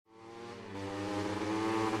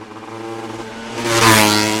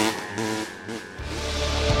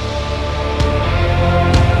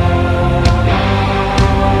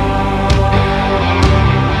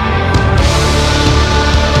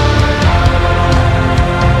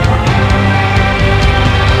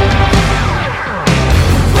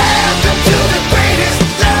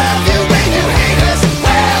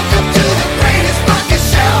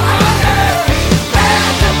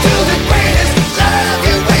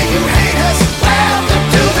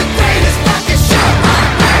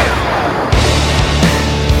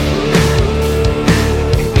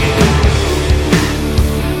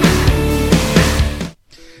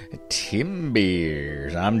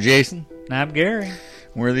I'm Jason. I'm Gary.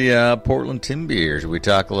 We're the Portland Tin Beers. We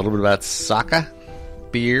talk a little bit about soccer,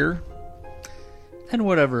 beer, and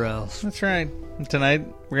whatever else. That's right. And tonight,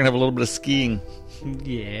 we're going to have a little bit of skiing.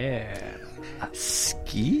 Yeah.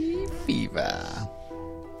 Ski fever.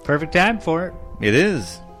 Perfect time for it. It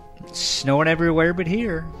is. It's snowing everywhere but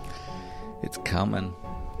here. It's coming.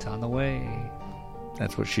 It's on the way.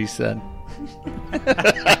 That's what she said.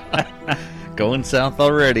 Going south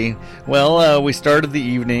already. Well, we started the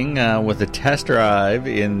evening with a test drive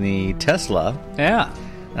in the Tesla. Yeah.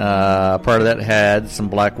 Part of that had some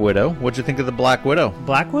Black Widow. What'd you think of the Black Widow?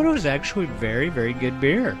 Black Widow is actually very, very good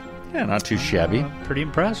beer. Yeah, not too shabby. Pretty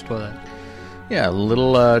impressed with it. Yeah, a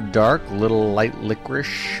little dark, a little light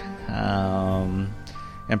licorice, and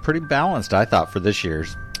pretty balanced, I thought, for this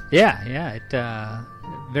year's. Yeah,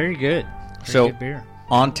 very good. Very good beer.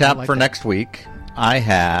 On tap for next week, I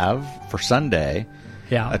have, for Sunday,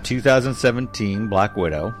 a 2017 Black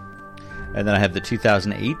Widow, and then I have the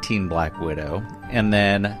 2018 Black Widow, and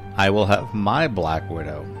then I will have my Black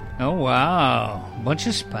Widow. Oh, wow. Bunch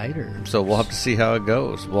of spiders. So we'll have to see how it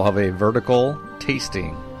goes. We'll have a vertical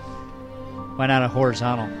tasting. Why not a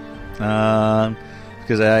horizontal?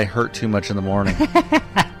 Because I hurt too much in the morning.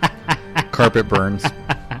 Carpet burns.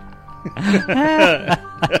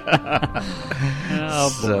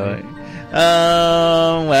 Oh, boy.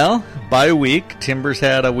 Well, bye week. Timbers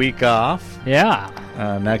had a week off. Yeah.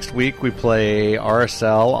 Next week we play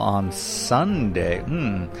RSL on Sunday.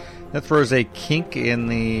 That throws a kink in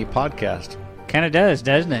the podcast. Kind of does,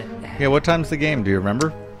 doesn't it? Yeah, what time's the game? Do you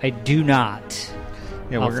remember? I do not.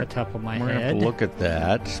 Yeah, off the top of my head. We're going to have to look at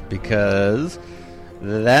that because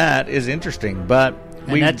that is interesting. But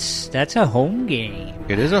that's a home game.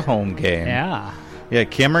 It is a home game. Yeah. Yeah,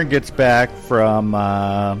 Cameron gets back from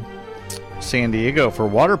San Diego for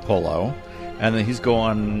water polo, and then he's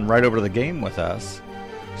going right over to the game with us.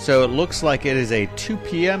 So it looks like it is a 2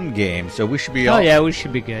 p.m. game, so we should be we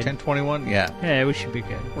should be good. 10:21? Yeah. Yeah, we should be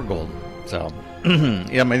good. We're golden. So,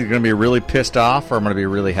 yeah, I'm either going to be really pissed off or I'm going to be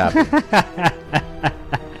really happy.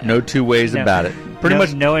 No two ways about it. Pretty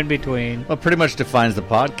much no in between. Well, pretty much defines the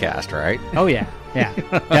podcast, right? Oh, yeah. Yeah,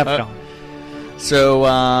 definitely. So,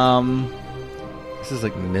 this is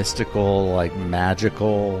like mystical, like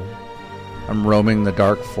magical. I'm roaming the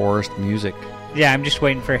dark forest music. Yeah, I'm just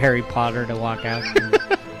waiting for Harry Potter to walk out and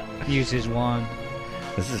use his wand.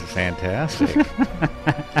 This is fantastic.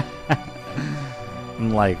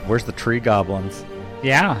 I'm like, where's the tree goblins?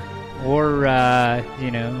 Yeah. Or,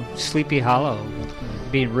 Sleepy Hollow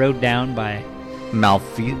being rode down by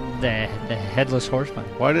Malfeasant. The Headless Horseman.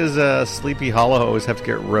 Why does Sleepy Hollow always have to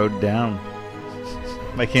get rode down?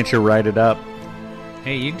 Why can't you ride it up?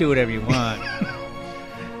 Hey, you do whatever you want.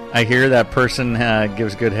 I hear that person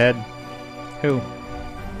gives good head. Who?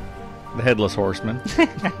 The Headless Horseman.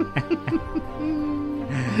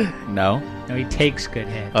 No? No, he takes good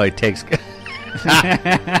head. Oh, he takes good.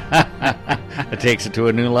 It takes it to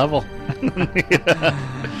a new level.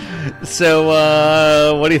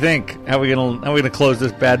 So, what do you think? How are we gonna close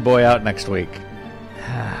this bad boy out next week?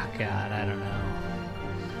 Oh, God, I don't know.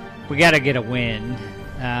 We got to get a win.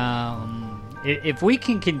 If we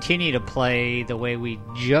can continue to play the way we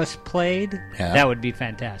just played, that would be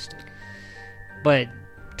fantastic. But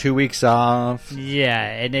 2 weeks off. Yeah,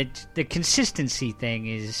 and the consistency thing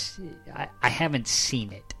is, I haven't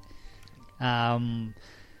seen it.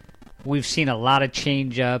 We've seen a lot of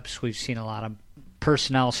change-ups. We've seen a lot of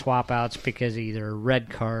personnel swap-outs because of either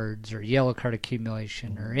red cards or yellow card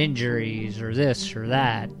accumulation or injuries or this or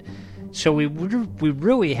that. So we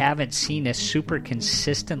really haven't seen a super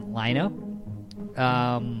consistent lineup.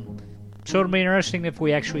 So it'll be interesting if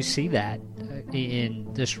we actually see that in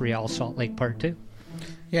this Real Salt Lake Part 2.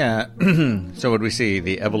 Yeah. So what do we see?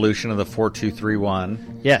 The evolution of the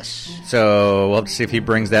 4-2-3-1. Yes. So we'll have to see if he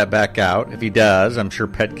brings that back out. If he does, I'm sure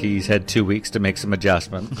Petke's had 2 weeks to make some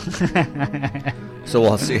adjustments. So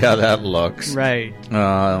we'll see how that looks. Right.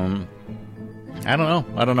 I don't know.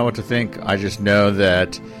 I don't know what to think. I just know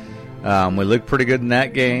that we looked pretty good in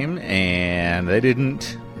that game, and they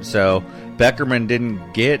didn't. So Beckerman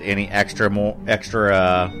didn't get any extra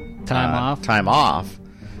time off.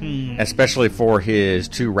 Especially for his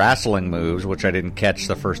 2 wrestling moves, which I didn't catch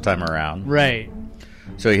the first time around. Right.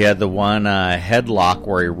 So he had the one headlock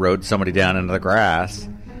where he rode somebody down into the grass,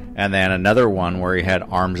 and then another one where he had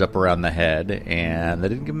arms up around the head, and they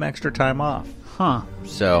didn't give him extra time off. Huh.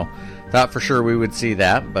 So thought for sure we would see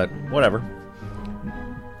that, but whatever.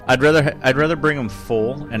 I'd rather bring them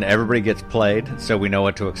full and everybody gets played so we know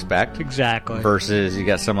what to expect. Exactly. Versus you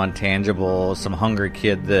got some intangible, some hungry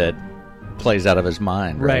kid that plays out of his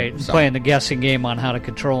mind. Right. So, playing the guessing game on how to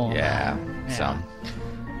control him. Yeah. So,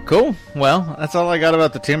 Cool. Well, that's all I got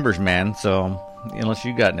about the Timbers, man. So, unless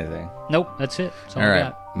you got anything. Nope, that's it. That's all right. I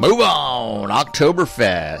got. Move on.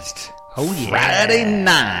 Oktoberfest. Oh, yeah. Friday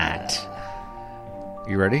night.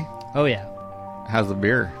 You ready? Oh, yeah. How's the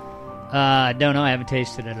beer? Don't know. I haven't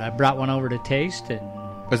tasted it. I brought one over to taste. And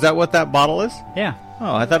Is that what that bottle is? Yeah.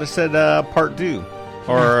 Oh, I thought it said part 2.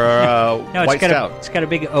 Or no, white stout. It's got a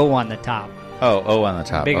big O on the top. Oh, O on the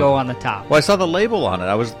top. Big O on the top. Well, I saw the label on it.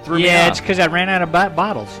 I was threw me Yeah, off. it's because I ran out of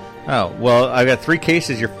bottles. Oh, well, I've got 3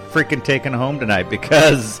 cases you're freaking taking home tonight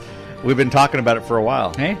because we've been talking about it for a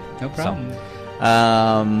while. Hey, no problem. So,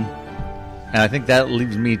 and I think that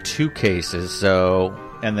leaves me 2 cases, so,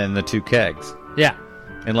 and then the 2 kegs. Yeah.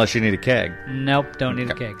 Unless you need a keg. Nope, don't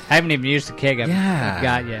need a keg. I haven't even used the keg I've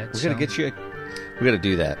got yet. We're going to get you we got to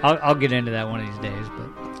do that. I'll get into that one of these days.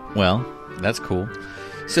 But well, that's cool.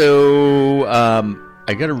 So,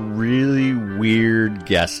 I got a really weird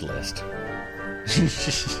guest list.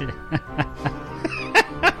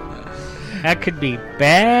 That could be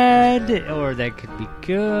bad, or that could be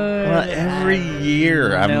good. Well, every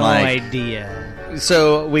year I'm like... No idea.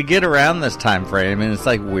 So we get around this time frame, and it's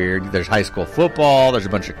like weird. There's high school football. There's a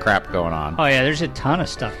bunch of crap going on. Oh, yeah, there's a ton of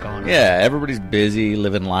stuff going on. Yeah, everybody's busy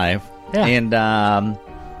living life. Yeah. And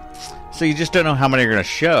so you just don't know how many are going to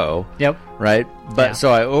show. Yep. Right? But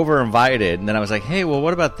so I over-invited, and then I was like, hey, well,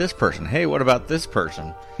 what about this person? Hey, what about this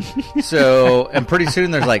person? So, and pretty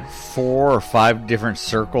soon there's like 4 or 5 different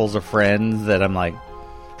circles of friends that I'm like,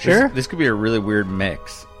 sure. This could be a really weird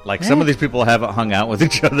mix. Like some of these people haven't hung out with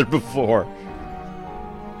each other before.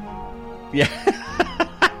 Yeah.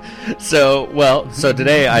 So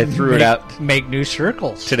today I threw it out. Make new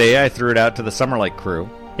circles. Today I threw it out to the Summer Lake crew.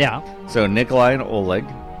 Yeah. So Nikolai and Oleg.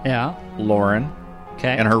 Yeah. Lauren.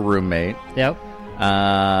 Okay. And her roommate. Yep.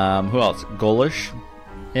 Who else? Golish.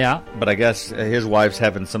 Yeah. But I guess his wife's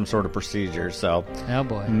having some sort of procedure, so. Oh,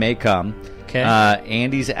 boy. May come. Okay.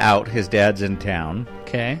 Andy's out. His dad's in town.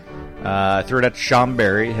 Okay. Threw it out to Sean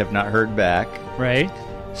Berry. Have not heard back. Right.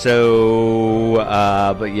 So,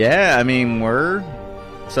 but yeah, I mean,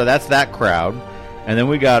 so that's that crowd. And then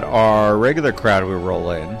we got our regular crowd we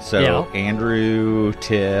roll in. So Andrew,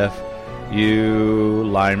 Tiff, you,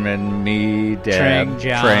 Lyman, me, Deb,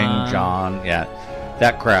 Trang, John. Yeah,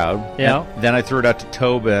 that crowd. Yeah. And then I threw it out to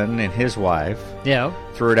Tobin and his wife. Yeah.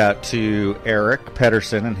 Threw it out to Eric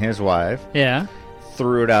Pedersen and his wife. Yeah.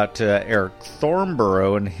 Threw it out to Eric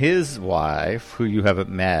Thornborough and his wife, who you haven't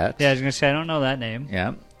met. Yeah, I was going to say, I don't know that name.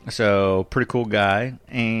 Yeah. So, pretty cool guy.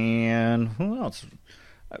 And who else?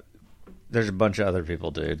 There's a bunch of other people,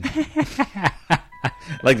 dude.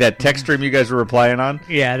 Like that text stream you guys were replying on?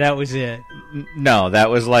 Yeah, that was it. No, that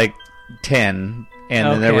was like 10. And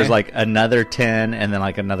then there was like another 10 and then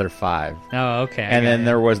like another 5. Oh, okay. And then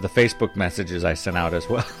there was the Facebook messages I sent out as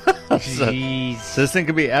well. So this thing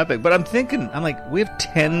could be epic. But I'm like, we have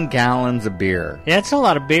 10 gallons of beer. Yeah, it's a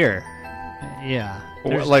lot of beer. Yeah.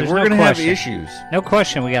 We're going to have issues. No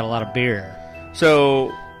question we got a lot of beer.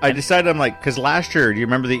 So I decided, I'm like, because last year, do you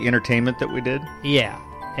remember the entertainment that we did? Yeah.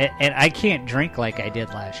 And I can't drink like I did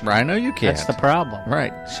last year. I know you can't. That's the problem.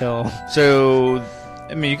 Right. So,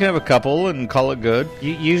 I mean, you can have a couple and call it good.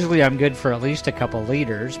 Usually I'm good for at least a couple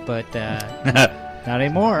liters, but not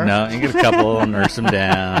anymore. No, you get a couple and nurse them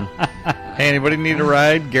down. Hey, anybody need a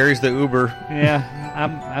ride? Gary's the Uber. Yeah,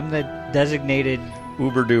 I'm the designated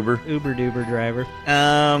Uber Duber driver.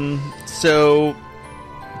 So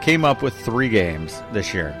came up with 3 games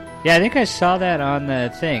this year. Yeah, I think I saw that on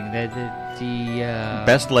the thing. The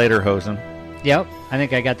best lederhosen. Yep, I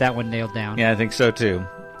think I got that one nailed down. Yeah, I think so too.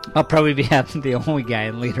 I'll probably be the only guy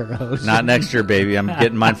in lederhosen. Not next year, baby. I'm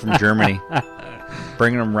getting mine from Germany.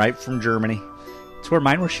 Bringing them right from Germany. It's where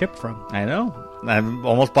mine were shipped from. I know. I've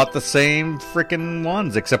almost bought the same freaking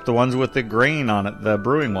ones, except the ones with the grain on it, the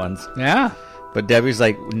brewing ones. Yeah. But Debbie's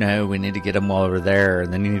like, no, we need to get them while we're there,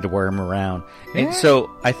 and then you need to wear them around. Yeah. And so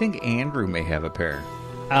I think Andrew may have a pair.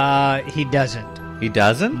 He doesn't. He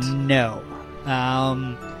doesn't? No.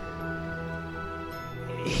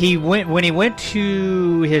 He went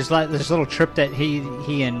to this little trip that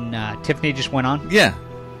he and Tiffany just went on. Yeah.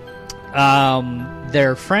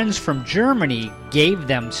 Their friends from Germany gave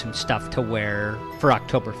them some stuff to wear for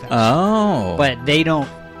Oktoberfest. Oh. But they don't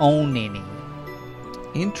own any.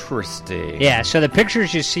 Interesting. Yeah, so the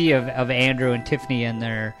pictures you see of Andrew and Tiffany and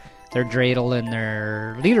their dreidel and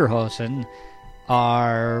their lederhosen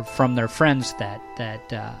are from their friends that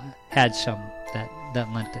had some that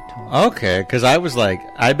lent it to him. Okay, because I was like,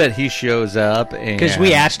 I bet he shows up. Because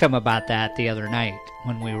we asked him about that the other night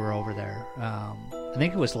when we were over there. I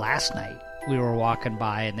think it was last night. We were walking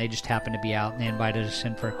by, and they just happened to be out, and they invited us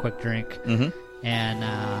in for a quick drink. Mm-hmm. And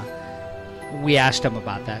we asked them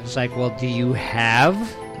about that. It's like, well, do you have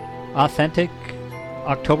authentic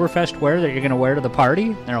Oktoberfest wear that you're going to wear to the party?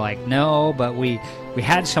 And they're like, no, but we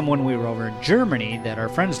had some when we were over in Germany that our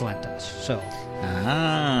friends lent us. So,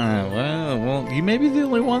 well, you may be the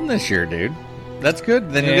only one this year, dude. That's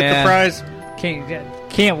good. Then you get the prize.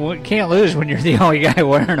 Can't lose when you're the only guy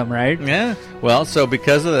wearing them, right? Yeah. Well, so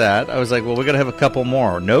because of that, I was like, well, we got to have a couple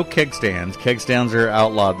more. No keg stands. Keg stands are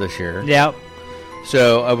outlawed this year. Yep.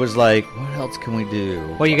 So I was like, what else can we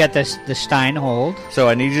do? Well, you got the Stein hold. So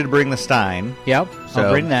I need you to bring the Stein. Yep. So,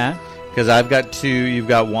 I'll bring that. Because I've got 2, you've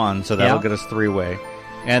got 1, so that'll get us 3-way.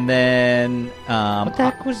 And then... what the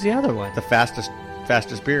heck was the other one? The fastest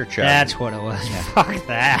beer chug. That's what it was. Yeah. Fuck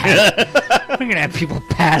that. We're going to have people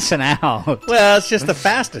passing out. Well, it's just the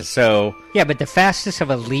fastest, so... Yeah, but the fastest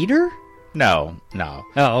of a liter? No.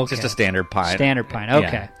 Oh, okay. Just a standard pint. Standard pint,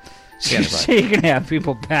 okay. Yeah. So you're going to have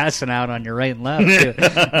people passing out on your right and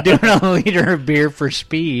left doing a liter of beer for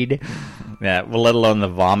speed. Yeah, well, let alone the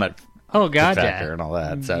vomit factor and all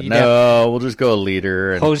that. So, we'll just go a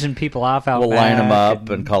liter. And hosing people off out we'll line them up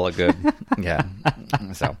and call it good. Yeah.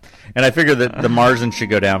 So, and I figure that the margin should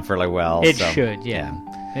go down fairly well. It should, yeah.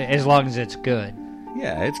 As long as it's good.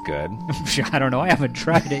 Yeah, it's good. I don't know. I haven't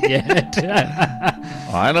tried it yet.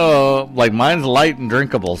 Well, I know. Like, mine's light and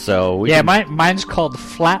drinkable, so... mine's called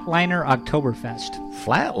Flatliner Oktoberfest.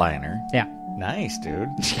 Flatliner? Yeah. Nice, dude.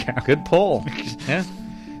 Good pull. Yeah.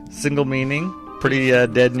 Single meaning. Pretty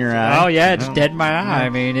dead in your eye. Oh, yeah, it's dead in my eye. I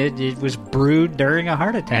mean, it was brewed during a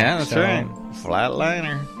heart attack. Yeah, that's right.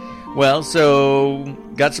 Flatliner. Well, so,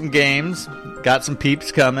 got some games. Got some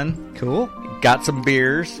peeps coming. Cool. Got some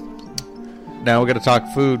beers. Now we got to talk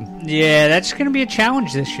food. Yeah, that's going to be a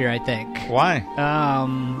challenge this year, I think. Why?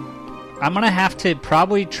 I'm going to have to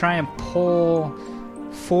probably try and pull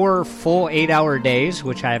 4 full 8-hour days,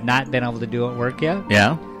 which I have not been able to do at work yet.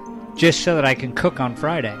 Yeah. Just so that I can cook on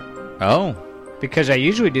Friday. Oh. Because I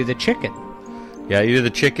usually do the chicken. Yeah, you do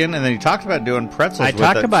the chicken, and then you talked about doing pretzels. I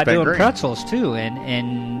talked about doing pretzels too,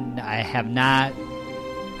 and I haven't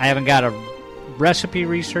got a recipe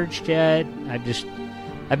researched yet.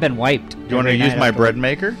 I've been wiped. Do you want to use my bread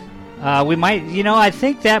maker? We might. I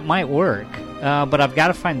think that might work, but I've got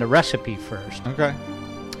to find the recipe first. Okay.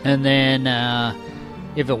 And then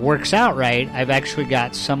if it works out right, I've actually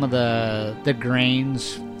got some of the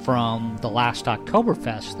grains from the last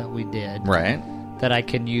Oktoberfest that we did. Right. That I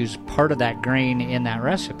can use part of that grain in that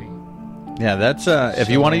recipe. Yeah, that's if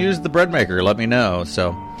you want to use the bread maker, let me know.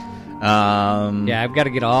 So, yeah, I've got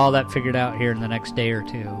to get all that figured out here in the next day or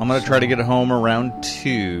two. I'm going to try to get home around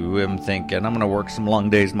 2. I'm thinking I'm going to work some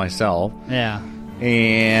long days myself. Yeah,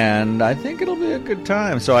 and I think it'll be a good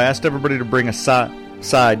time. So I asked everybody to bring a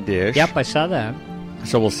side dish. Yep, I saw that.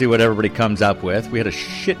 So we'll see what everybody comes up with. We had a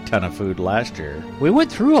shit ton of food last year. We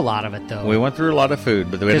went through a lot of it, though. We went through a lot of food,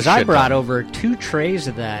 but because I brought over 2 trays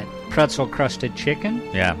of that pretzel-crusted chicken.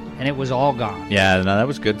 Yeah. And it was all gone. Yeah, no, that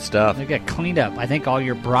was good stuff. It got cleaned up. I think all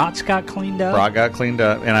your brats got cleaned up. Brat got cleaned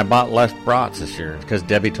up, and I bought less brats this year because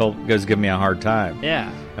Debbie goes give me a hard time.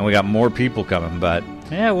 Yeah. And we got more people coming, but...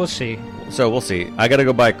 Yeah, we'll see. So we'll see. I got to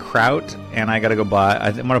go buy kraut, and I got to go buy...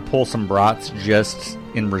 I'm going to pull some brats just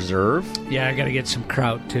in reserve. Yeah, I got to get some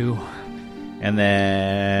kraut, too. And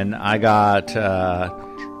then I've got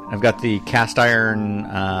the cast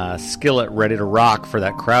iron skillet ready to rock for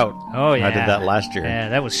that kraut. Oh, yeah. I did that last year. Yeah,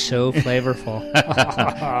 that was so flavorful.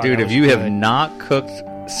 Dude, if you have not cooked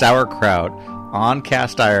sauerkraut on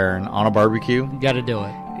cast iron on a barbecue... You got to do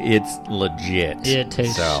it. It's legit. It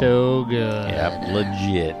tastes so good. Yep,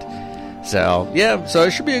 legit. So, yeah, so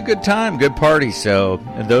it should be a good time, good party. So,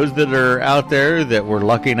 those that are out there that were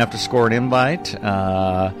lucky enough to score an invite,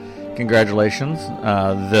 congratulations.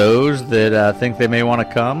 Those that think they may want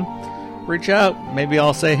to come, reach out. Maybe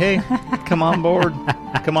I'll say, hey, come on board.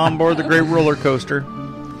 Come on board the great roller coaster.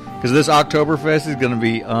 Because this Oktoberfest is going to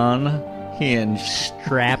be unhinged.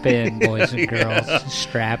 Strap in, boys and girls. Yeah.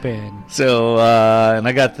 Strap in. So, and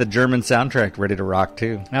I got the German soundtrack ready to rock,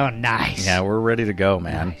 too. Oh, nice. Yeah, we're ready to go,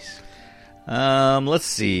 man. Nice. Let's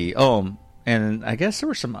see. Oh, and I guess there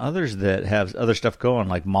were some others that have other stuff going.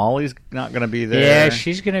 Like Molly's not going to be there. Yeah,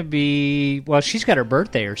 she's going to be. Well, she's got her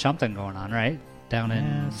birthday or something going on, right? Down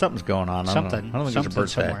in something's going on. Something. I don't think it's her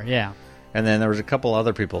birthday. Somewhere. Yeah. And then there was a couple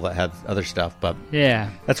other people that had other stuff, but yeah,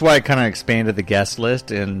 that's why I kind of expanded the guest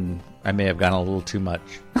list, and I may have gone a little too much.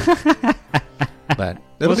 But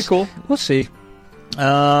it'll be cool. We'll see.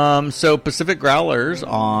 So Pacific Growlers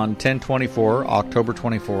on 10/24, October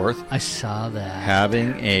 24th. I saw that.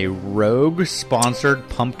 Having a Rogue-sponsored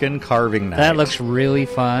pumpkin carving night. That looks really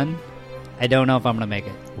fun. I don't know if I'm going to make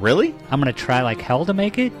it. Really? I'm gonna try like hell to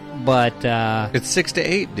make it, but it's 6 to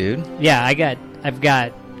 8, dude. Yeah, I've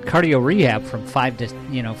got cardio rehab from 4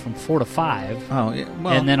 to 5. Oh, yeah.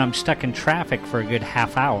 Well, and then I'm stuck in traffic for a good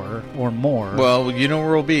half hour or more. Well, you know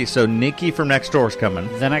where we'll be. So Nikki from next door is coming.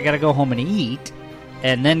 Then I got to go home and eat,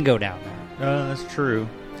 and then go down there. That's true.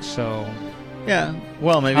 So, yeah.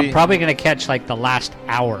 Well, maybe I'm probably going to catch like the last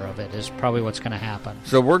hour of it. Is probably what's going to happen.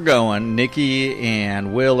 So we're going. Nikki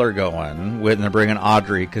and Will are going. And they're bringing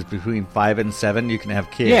Audrey because between 5 and 7 you can have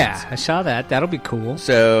kids. Yeah, I saw that. That'll be cool.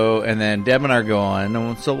 So, and then Deb and I are going.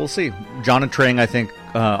 And so we'll see. John and Trang, I think,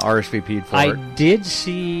 RSVP'd for it. I did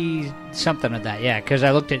see something of that. Yeah, because I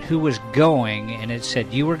looked at who was going, and it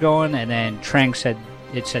said you were going, and then Trang said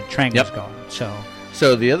Trang was going.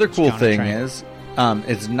 So the other cool thing is.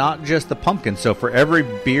 It's not just the pumpkin. So for every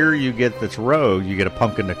beer you get that's Rogue, you get a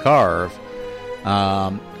pumpkin to carve.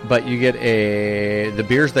 But you get the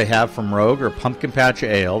beers they have from Rogue are Pumpkin Patch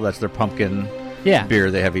Ale. That's their pumpkin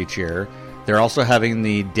beer they have each year. They're also having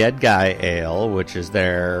the Dead Guy Ale, which is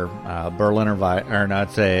their Berliner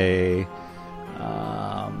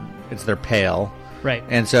it's their pale. Right.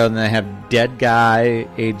 And so then they have Dead Guy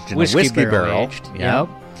aged in a whiskey barrel. Yep.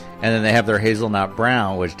 And then they have their hazelnut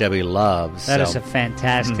brown, which Debbie loves. That is a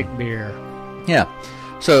fantastic beer. Yeah.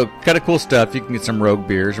 So, kind of cool stuff. You can get some Rogue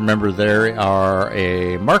beers. Remember, they are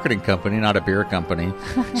a marketing company, not a beer company.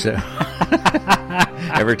 So,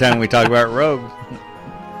 every time we talk about Rogue,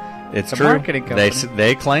 it's true. Marketing company.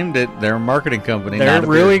 They claimed it. They're a marketing company. They're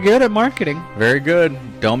really good at marketing. Very good.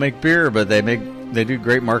 Don't make beer, but they do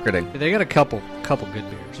great marketing. They got a couple good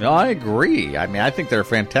beers. No, I agree. I mean, I think they're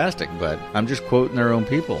fantastic, but I'm just quoting their own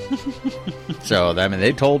people. So, I mean,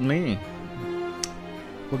 they told me.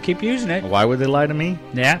 We'll keep using it. Why would they lie to me?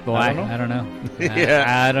 Yeah, I don't know. Yeah.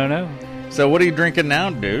 I don't know. So, what are you drinking now,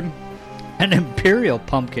 dude? An Imperial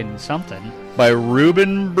Pumpkin something. By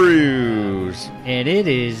Reuben Brews. And it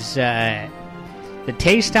is, the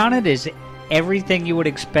taste on it is everything you would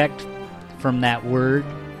expect from that word,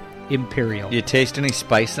 Imperial. You taste any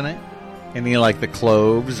spice in it? Any like the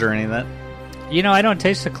cloves or any of that? You know, I don't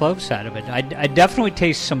taste the clove side of it. I definitely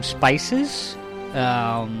taste some spices,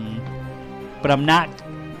 but I'm not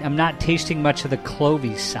tasting much of the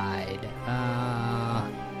clovey side.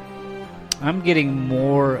 I'm getting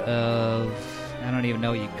more of, I don't even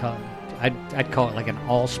know what you'd call it. I'd call it like an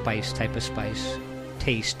allspice type of spice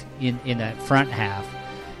taste in that front half,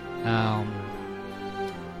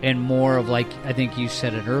 and more of, like I think you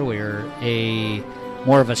said it earlier,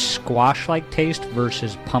 more of a squash-like taste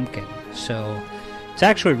versus pumpkin. So it's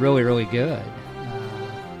actually really, really good.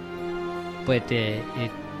 But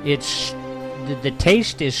it's the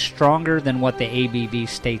taste is stronger than what the ABV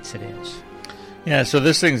states it is. Yeah, so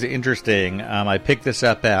this thing's interesting. I picked this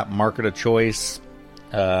up at Market of Choice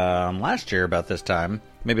last year about this time,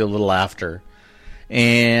 maybe a little after.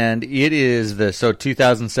 And it is the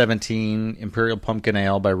 2017 Imperial Pumpkin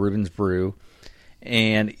Ale by Reuben's Brew.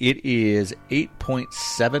 And it is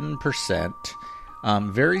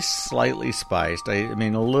 8.7%, very slightly spiced. I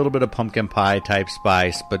mean, a little bit of pumpkin pie type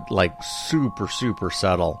spice, but like super, super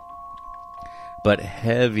subtle. But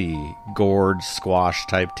heavy, gourd, squash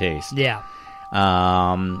type taste. Yeah.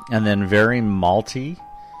 And then very malty,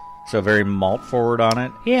 so very malt forward on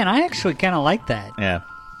it. Yeah, and I actually kind of like that. Yeah.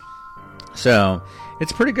 So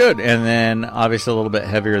it's pretty good. And then obviously a little bit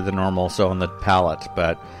heavier than normal, so on the palate,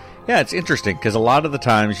 but... Yeah, it's interesting because a lot of the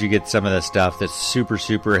times you get some of the stuff that's super,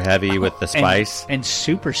 super heavy with the spice. And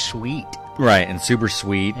super sweet. Right, and super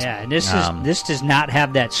sweet. Yeah, and this does not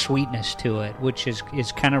have that sweetness to it, which is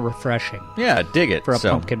kind of refreshing. Yeah, dig it. For a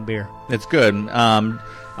pumpkin beer. It's good.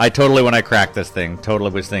 I totally, when I cracked this thing,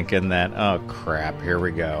 totally was thinking that, oh, crap, here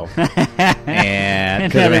we go.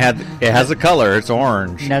 And because it has a color, it's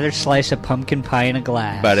orange. Another slice of pumpkin pie in a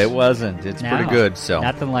glass. But it wasn't. It's pretty good. So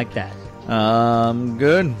nothing like that.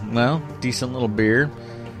 Good. Well, decent little beer.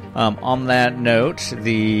 On that note,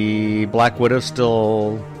 the Black Widow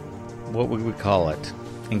still, what would we call it?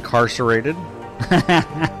 Incarcerated.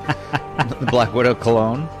 The Black Widow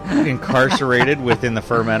cologne. Incarcerated within the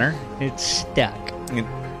fermenter. It's stuck.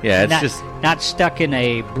 Yeah, it's just... Not stuck in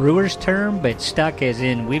a brewer's term, but stuck as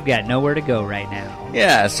in we've got nowhere to go right now.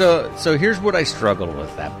 Yeah, so here's what I struggled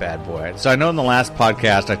with, that bad boy. So I know in the last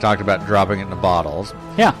podcast I talked about dropping it into bottles.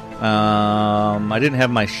 Yeah. I didn't have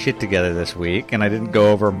my shit together this week, and I didn't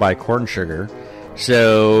go over and buy corn sugar.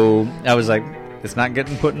 So I was like, It's not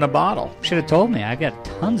getting put in a bottle. Should have told me. I got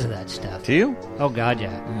tons of that stuff. Do you? Oh, God,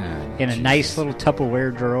 yeah. In a nice little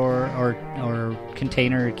Tupperware drawer or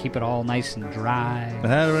container to keep it all nice and dry.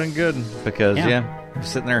 That would have been good because, I'm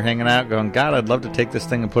sitting there hanging out going, God, I'd love to take this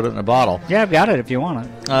thing and put it in a bottle. Yeah, I've got it if you want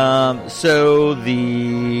it. So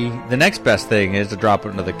the next best thing is to drop it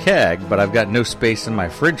into the keg, but I've got no space in my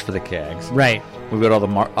fridge for the kegs. Right. We've got all the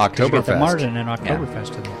Oktoberfest. Got the Martin and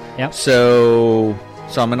Oktoberfest in there. Yep. So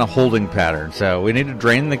I'm in a holding pattern. So we need to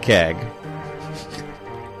drain the keg.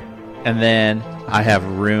 And then I have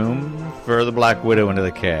room for the Black Widow into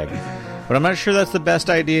the keg. But I'm not sure that's the best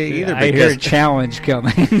idea either. I hear a challenge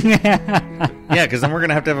coming. Yeah, because then we're going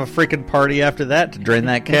to have a freaking party after that to drain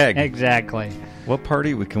that keg. Exactly. What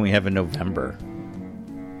party can we have in November?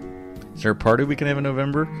 Is there a party we can have in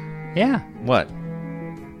November? Yeah. What?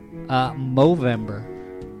 Movember.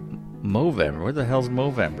 Movember? Where the hell's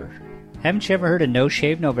Movember? Haven't you ever heard of No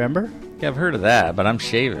Shave November? Yeah, I've heard of that, but I'm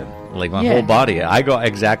shaving. Like my whole body. I go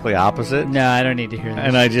exactly opposite. No, I don't need to hear that.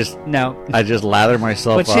 And I just lather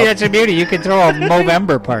myself up. But see, that's a beauty. You can throw a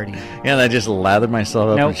Movember party. Yeah, and I just lather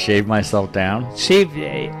myself up and shave myself down.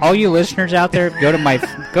 See, all you listeners out there, go to my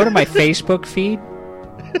Facebook feed.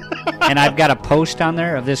 And I've got a post on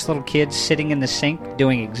there of this little kid sitting in the sink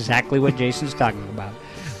doing exactly what Jason's talking about.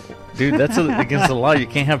 Dude, that's against the law. You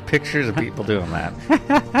can't have pictures of people doing that.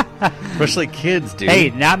 Especially kids, dude.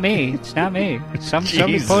 Hey, not me. It's not me.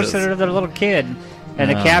 Somebody posted it of their little kid, and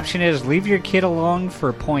the caption is, leave your kid alone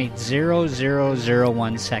for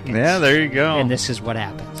 0.0001 seconds. Yeah, there you go. And this is what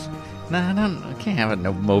happens. No, I can't have it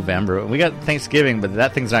no Movember. We got Thanksgiving, but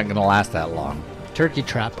that thing's not going to last that long. Turkey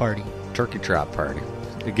trot party.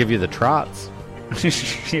 They give you the trots.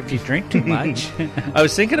 If you drink too much. I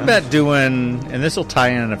was thinking about doing, and this will tie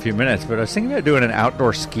in a few minutes, but I was thinking about doing an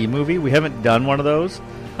outdoor ski movie. We haven't done one of those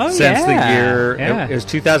since the year. Yeah. It was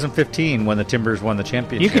 2015 when the Timbers won the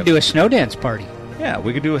championship. You could do a snow dance party. Yeah,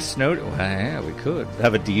 we could do a snow. Yeah, we could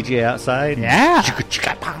have a DJ outside. Yeah,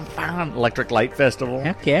 electric light festival.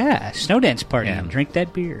 Heck yeah, snow dance party and drink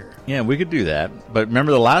that beer. Yeah, we could do that. But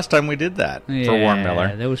remember the last time we did that for Warren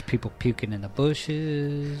Miller? There was people puking in the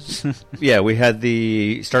bushes. Yeah, we had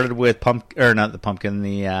started with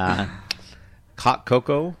the hot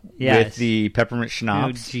cocoa with the peppermint schnapps.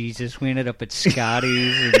 Oh Jesus, we ended up at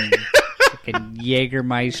Scotty's and fucking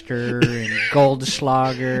Jägermeister and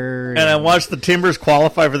Goldschlager. And I watched the Timbers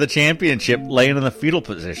qualify for the championship laying in the fetal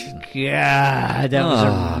position. Yeah, that was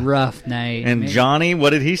a rough night. And Johnny, what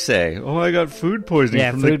did he say? Oh, I got food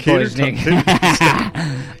poisoning from food the kid. Poisoning.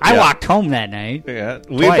 I walked home that night. Yeah,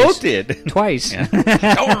 we both did. Twice. Yeah.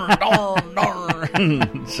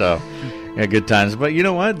 So, yeah, good times. But you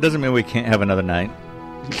know what? Doesn't mean we can't have another night.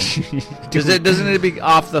 Doesn't it be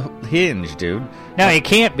off the hinge, dude? No, it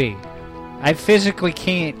can't be. I physically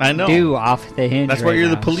can't do off the hinge. That's why you're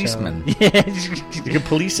the policeman. So. You can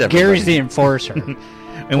police everybody. Gary's the enforcer.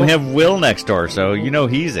 And we have Will next door, so you know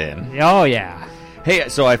he's in. Oh, yeah. Hey,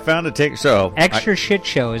 so I found a ticket. So extra shit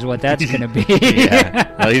show is what that's going to be.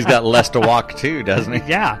 Yeah. Well, he's got less to walk too, doesn't he?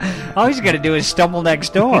 Yeah. All he's got to do is stumble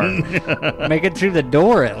next door. Make it through the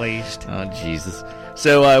door at least. Oh, Jesus.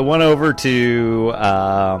 So I went over to,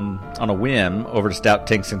 on a whim, over to Stout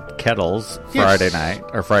Tinks and Kettles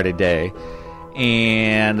Friday day,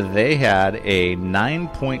 and they had a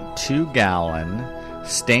 9.2 gallon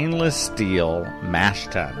stainless steel mash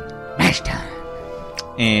tun.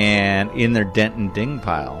 And in their dent and ding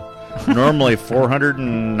pile. Normally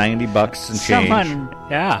 $490 and change.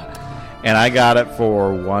 Yeah. And I got it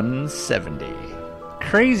for $170.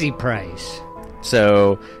 Crazy price.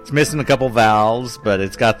 So it's missing a couple valves, but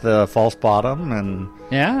it's got the false bottom and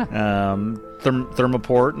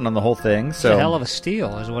thermoport and on the whole thing. So it's a hell of a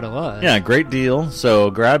steal is what it was. Yeah, great deal.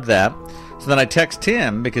 So grabbed that. So then I text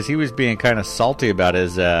Tim because he was being kind of salty about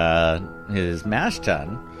his mash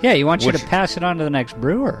tun. Yeah, he wants you to pass it on to the next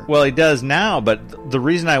brewer. Well, he does now, but the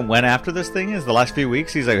reason I went after this thing is the last few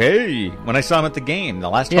weeks, he's like, hey, when I saw him at the game, the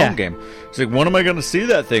last home game, he's like, when am I going to see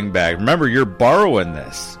that thing back? Remember, you're borrowing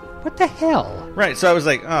this. What the hell? Right, so I was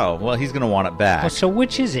like, oh, well, he's going to want it back. Well, so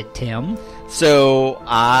which is it, Tim? So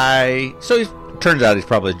turns out he's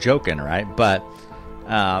probably joking, right? But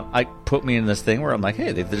I put me in this thing where I'm like,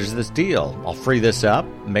 hey, there's this deal. I'll free this up,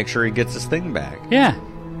 make sure he gets his thing back. Yeah.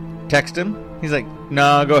 Text him. He's like,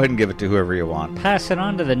 no, go ahead and give it to whoever you want. Pass it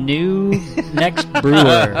on to the new next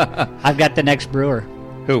brewer. I've got the next brewer.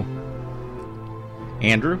 Who?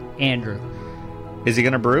 Andrew? Is he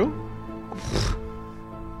going to brew?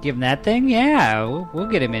 Give him that thing? Yeah, we'll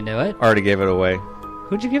get him into it. Already gave it away.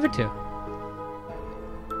 Who'd you give it to?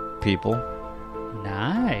 People.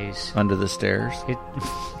 Nice. Under the stairs.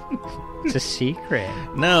 It's a secret.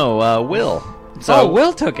 No, Will. So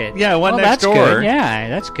Will took it. Yeah, I went next that's door. Good. Yeah,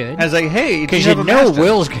 that's good. I was like, hey, because you know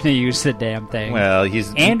Will's going to use the damn thing. Well,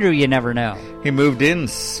 Andrew, you never know. He moved in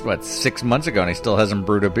 6 months ago, and he still hasn't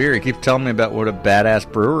brewed a beer. He keeps telling me about what a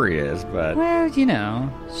badass brewery is, but well,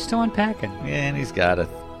 still unpacking. Yeah, and he's got a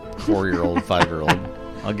 4-year-old, 5-year-old.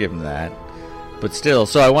 I'll give him that. But still,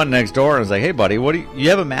 so I went next door and I was like, hey, buddy, you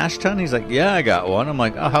have a mash tun? He's like, yeah, I got one. I'm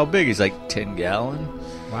like, oh, how big? He's like, 10 gallon.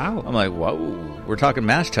 Wow. I'm like, whoa, we're talking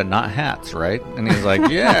mash tun, not hats, right? And he's like,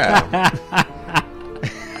 yeah.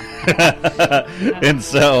 And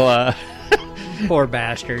so... poor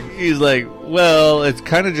bastard. He's like, well, it's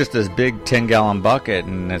kind of just this big 10-gallon bucket,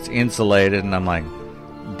 and it's insulated. And I'm like,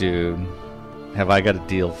 dude, have I got a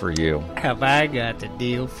deal for you? Have I got the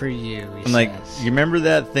deal for you? I'm like, you remember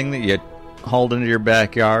that thing that you hauled into your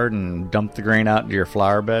backyard and dumped the grain out into your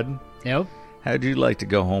flower bed? Yep. How'd you like to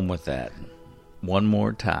go home with that? One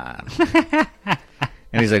more time.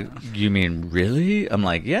 And he's like, you mean really? I'm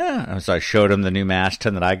like, yeah. And so I showed him the new mash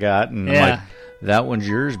tun that I got, and I'm like, that one's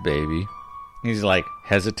yours, baby. He's like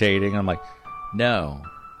hesitating. I'm like, no,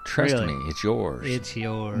 trust me, it's yours. It's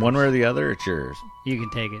yours. One way or the other, it's yours. You can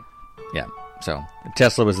take it. Yeah. So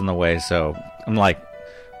Tesla was in the way, so I'm like,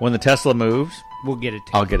 when the Tesla moves, we'll get it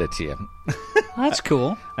to you. I'll get it to you. That's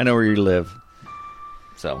cool. I know where you live.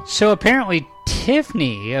 So apparently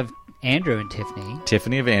Tiffany of Andrew and Tiffany.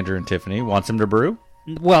 Tiffany of Andrew and Tiffany wants him to brew?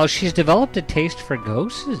 Well, she's developed a taste for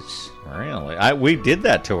goses. Really? We did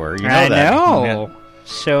that to her. You know I that. know. Yeah.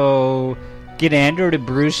 So get Andrew to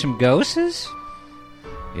brew some goses?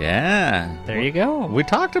 Yeah. There you go. We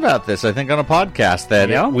talked about this, I think, on a podcast,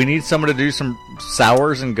 that we need someone to do some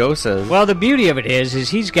sours and goses. Well, the beauty of it is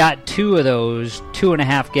he's got 2 of those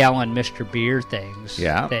 2.5-gallon Mr. Beer things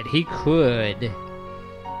that he could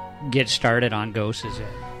get started on goses in.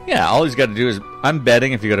 Yeah, all he's got to do is, I'm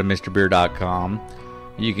betting if you go to MrBeer.com,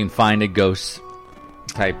 you can find a ghost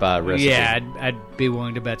type recipe. Yeah, I'd be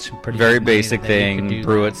willing to bet some pretty very basic thing.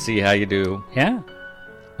 Brew it, see how you do. Yeah.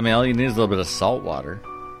 I mean, all you need is a little bit of salt water.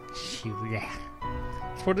 Yeah.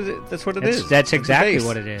 That's what it is. That's exactly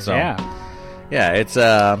what it is. So, yeah, it's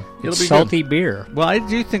it'll be salty beer. Well, I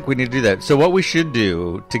do think we need to do that. So what we should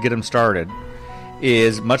do to get him started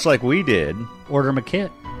is, much like we did, order him a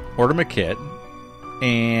kit.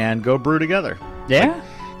 And go brew together. Yeah.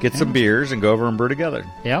 Like, get some beers and go over and brew together.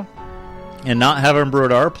 Yeah. And not have him brew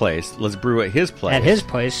at our place. Let's brew at his place. At his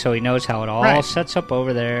place, so he knows how it all sets up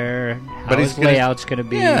over there, how his layout's going to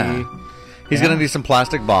be. Yeah. He's going to need some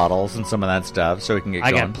plastic bottles and some of that stuff so he can get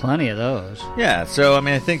going. I got plenty of those. Yeah, so, I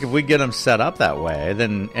mean, I think if we get him set up that way,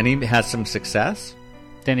 and he has some success,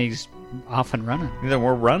 then he's off and running. Then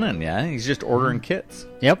we're running, yeah. He's just ordering kits.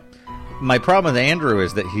 Yep. My problem with Andrew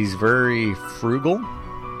is that he's very frugal.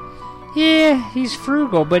 Yeah, he's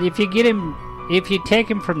frugal, but if you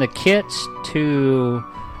take him from the kits to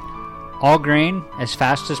all grain as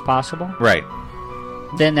fast as possible, right,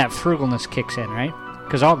 then that frugalness kicks in, right?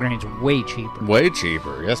 Because all grain's way cheaper. Way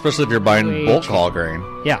cheaper, especially if you're buying bulk all grain.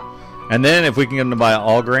 Yeah. And then if we can get him to buy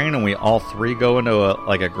all grain and we all 3 go into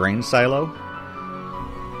a grain silo,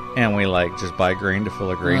 and we just buy grain to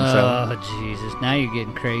fill a grain silo. Oh, Jesus. Now you're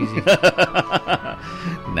getting crazy.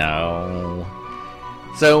 No.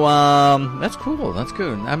 So, that's cool. That's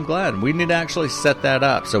good. I'm glad. We need to actually set that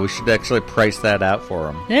up, so we should actually price that out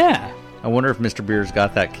for him. Yeah. I wonder if Mr. Beer's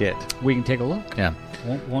got that kit. We can take a look. Yeah.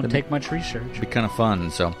 Won't take much research. It'd be kind of fun.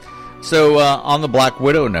 So on the Black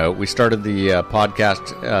Widow note, we started the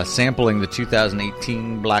podcast sampling the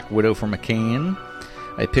 2018 Black Widow from a can.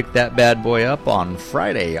 I picked that bad boy up on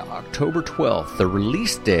Friday, October 12th, the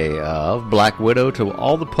release day of Black Widow to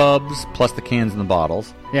all the pubs, plus the cans and the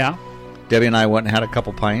bottles. Yeah. Debbie and I went and had a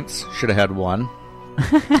couple pints. Should have had one.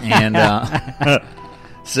 And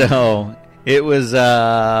so it was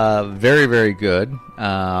very, very good.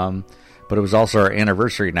 But it was also our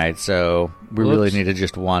anniversary night, so we really needed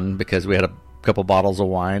just one because we had a couple bottles of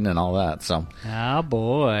wine and all that. So, oh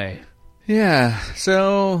boy, yeah.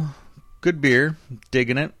 So good beer,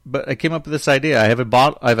 digging it. But I came up with this idea. I have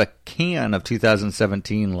a can of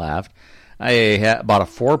 2017 left. I bought a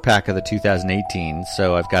 4-pack of the 2018,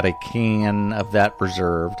 so I've got a can of that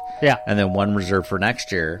reserved. Yeah, and then one reserved for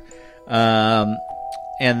next year.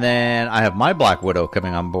 And then I have my Black Widow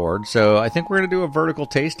coming on board, so I think we're going to do a vertical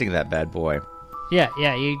tasting of that bad boy. Yeah,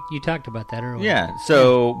 you talked about that earlier. Yeah,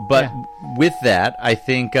 so, but with that, I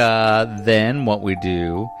think then what we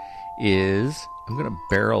do is I'm going to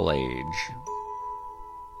barrel age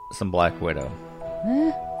some Black Widow.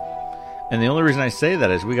 And the only reason I say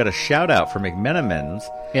that is we got a shout-out from McMenamins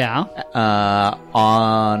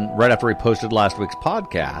on right after we posted last week's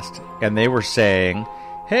podcast, and they were saying,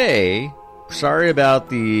 hey, sorry about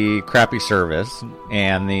the crappy service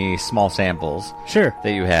and the small samples Sure.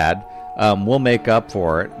 that you had. We'll make up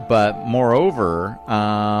for it. But moreover,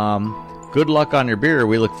 good luck on your beer.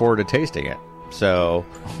 We look forward to tasting it. So,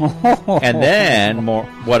 and then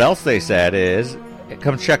what else they said is,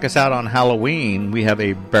 come check us out on Halloween. We have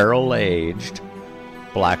a barrel-aged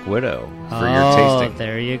Black Widow for your tasting.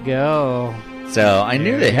 There you go. So I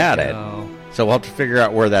knew they had it. So we'll have to figure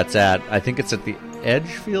out where that's at. I think it's at the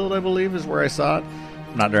Edgefield, I believe, is where I saw it.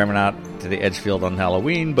 I'm not driving out to the Edgefield on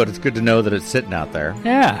Halloween, but it's good to know that it's sitting out there.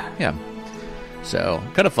 Yeah. Yeah. So,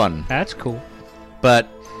 kind of fun. That's cool. But,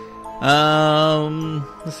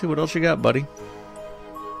 let's see, what else you got, buddy?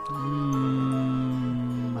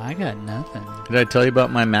 I got nothing. Did I tell you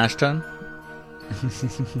about my mash tun?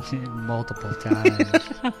 Multiple times.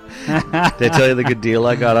 Did I tell you the good deal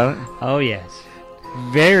I got on it? Oh, yes.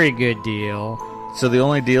 Very good deal. So the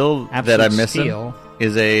only deal that I'm missing steal.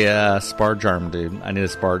 is a sparge arm, dude. I need a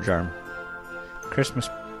sparge arm. Christmas.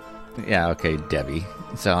 Yeah, okay, Debbie.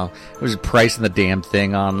 So I was pricing the damn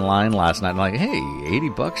thing online last night. I'm like, hey,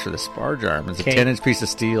 $80 for the sparge arm. It's a 10-inch piece of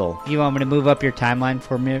steel. You want me to move up your timeline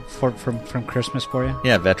for me from Christmas for you?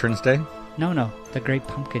 Yeah, Veterans Day? No. The Great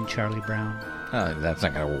Pumpkin, Charlie Brown. Oh, that's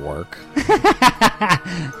not going to work.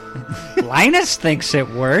 Linus thinks it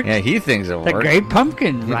worked. Yeah, he thinks it works. The Great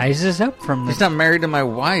Pumpkin rises up from the... He's not married to my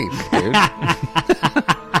wife, dude.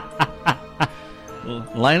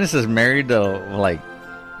 Linus is married to, like,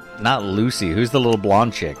 not Lucy. Who's the little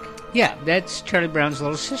blonde chick? Yeah, that's Charlie Brown's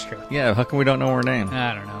little sister. Yeah, how come we don't know her name?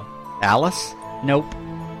 I don't know. Alice? Nope.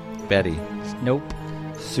 Betty? Nope.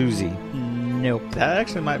 Susie? Nope. That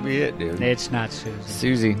actually might be it, dude. It's not Susie.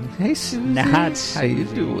 Susie. Hey, Susie. Not Susie. How you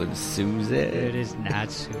doing, Susie? It is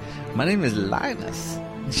not Susie. My name is Linus.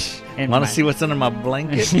 And want to see what's under my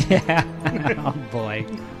blanket? Yeah. Oh, boy.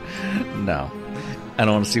 No. I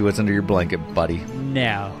don't want to see what's under your blanket, buddy.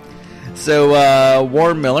 No. So,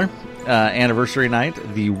 Warren Miller, anniversary night.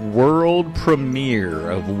 The world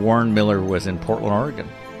premiere of Warren Miller was in Portland, Oregon.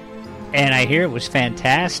 And I hear it was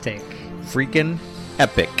fantastic. Freaking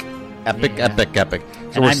epic. Epic.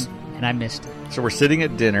 So and I missed it. So we're sitting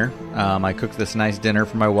at dinner. I cook this nice dinner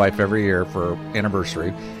for my wife every year for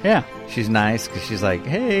anniversary. Yeah. She's nice because she's like,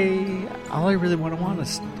 hey, all I really want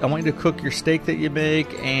is I want you to cook your steak that you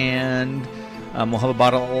make, and we'll have a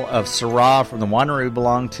bottle of Syrah from the winery we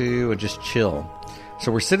belong to, and just chill.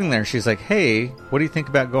 So we're sitting there, and she's like, hey, what do you think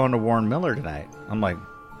about going to Warren Miller tonight? I'm like,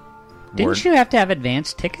 didn't you have to have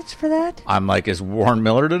advance tickets for that? I'm like, is Warren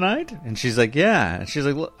Miller tonight? And she's like, yeah. And she's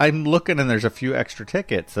like, look, I'm looking, and there's a few extra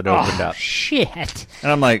tickets that opened up. Shit.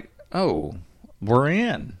 And I'm like, oh, we're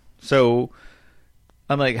in. So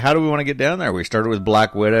I'm like, how do we want to get down there? We started with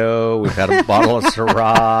Black Widow. We've had a bottle of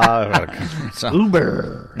Syrah. So,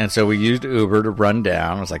 Uber. And so we used Uber to run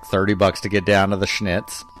down. It was like $30 to get down to the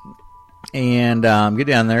Schnitz. And get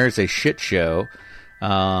down there. It's a shit show.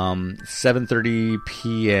 7:30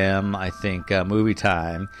 p.m. I think movie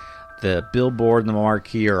time. The billboard and the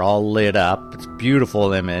marquee are all lit up. It's a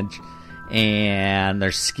beautiful image, and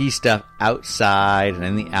there's ski stuff outside and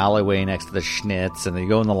in the alleyway next to the Schnitz. And then you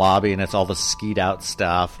go in the lobby, and it's all the skied out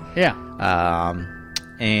stuff. Yeah.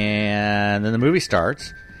 And then the movie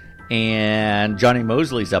starts, and Johnny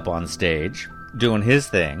Mosley's up on stage doing his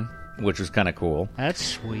thing, which was kind of cool. That's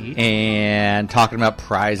sweet. And talking about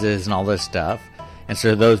prizes and all this stuff. And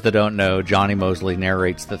so those that don't know, Johnny Mosley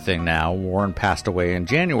narrates the thing now. Warren passed away in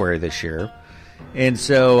January this year. And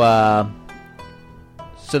so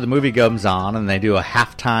so the movie comes on, and they do a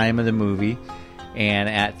halftime of the movie. And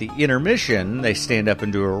at the intermission, they stand up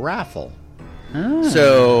and do a raffle. Oh.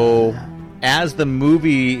 So as the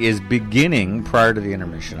movie is beginning, prior to the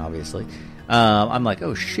intermission, obviously, I'm like,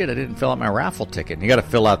 oh shit, I didn't fill out my raffle ticket. And you got to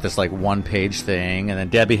fill out this like one-page thing, and then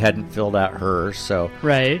Debbie hadn't filled out hers, so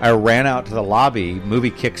right. I ran out to the lobby.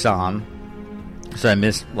 Movie kicks on, so I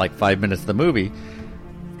missed like 5 minutes of the movie.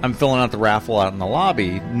 I'm filling out the raffle out in the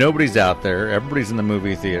lobby. Nobody's out there. Everybody's in the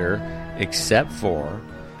movie theater except for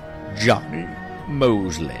Johnny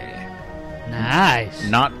Mosley. Nice.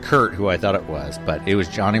 Not Kurt, who I thought it was, but it was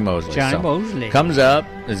Johnny Mosley. Johnny Mosley. Comes up,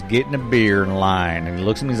 is getting a beer in line, and he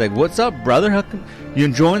looks at me, he's like, what's up, brother? How come you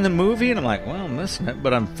enjoying the movie? And I'm like, well, I'm missing it,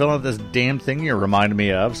 but I'm filling out this damn thing you're reminding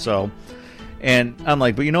me of, so... And I'm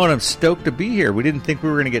like, but you know what? I'm stoked to be here. We didn't think we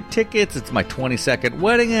were going to get tickets. It's my 22nd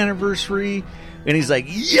wedding anniversary. And he's like,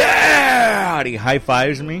 yeah! And he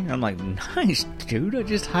high-fives me. I'm like, nice, dude. I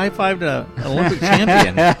just high-fived an Olympic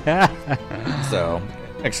champion. So...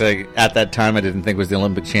 Actually, at that time, I didn't think it was the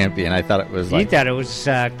Olympic champion. I thought it was like... You thought it was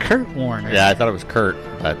Kurt Warner. Yeah, I thought it was Kurt.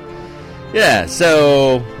 But, yeah,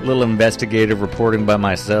 so, a little investigative reporting by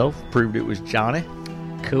myself proved it was Johnny.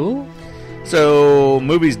 Cool. So,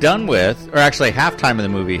 movie's done with, or actually halftime of the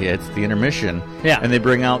movie hits, the intermission, and they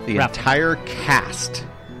bring out the entire cast.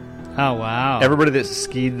 Oh, wow. Everybody that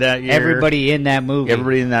skied that year. Everybody in that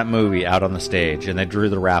movie out on the stage, and they drew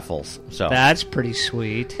the raffles. So that's pretty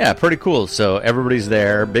sweet. Yeah, pretty cool. So everybody's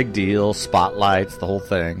there, big deal, spotlights, the whole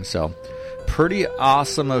thing. So pretty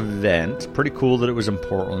awesome event. Pretty cool that it was in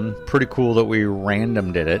Portland. Pretty cool that we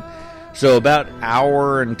random did it. So about an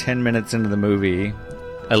hour and 10 minutes into the movie,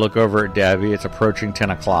 I look over at Debbie. It's approaching 10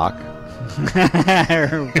 o'clock.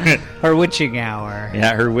 her witching hour.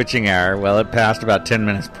 Yeah, her witching hour. Well, it passed about 10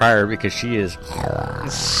 minutes prior because she is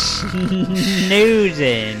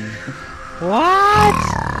snoozing. What?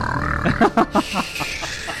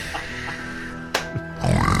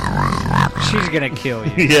 She's gonna kill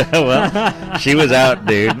you. Yeah, well, she was out,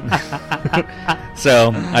 dude.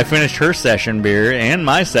 So I finished her session beer and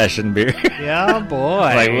my session beer. Yeah, boy.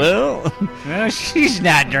 Like, well, she's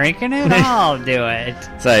not drinking it. I'll do it.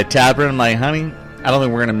 So I tap her and I'm like, honey, I don't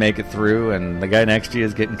think we're gonna make it through. And the guy next to you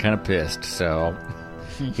is getting kind of pissed. So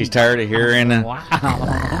he's tired of hearing. Wow.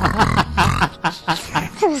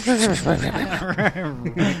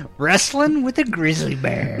 Wrestling with a grizzly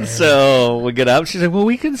bear. So we get up. She's like, well,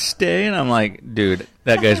 we can stay. And I'm like, dude,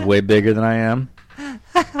 that guy's way bigger than I am.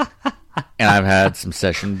 And I've had some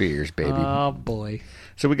session beers, baby. Oh, boy.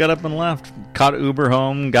 So we got up and left. Caught Uber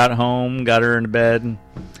home, got her into bed, and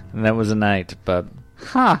that was a night. But,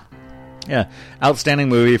 yeah, outstanding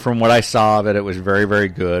movie. From what I saw of it, it was very, very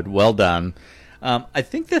good. Well done. I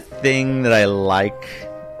think the thing that I liked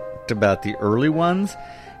about the early ones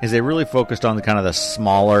is they really focused on the kind of the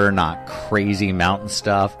smaller, not crazy mountain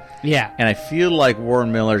stuff. Yeah. And I feel like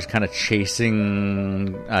Warren Miller's kind of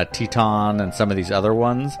chasing Teton and some of these other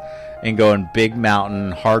ones and going big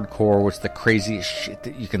mountain, hardcore, what's the craziest shit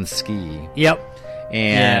that you can ski. Yep.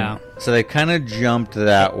 And so they kind of jumped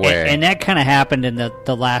that way. And that kind of happened in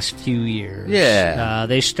the last few years. Yeah.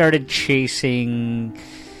 They started chasing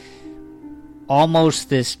almost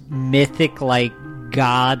this mythic-like,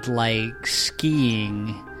 god-like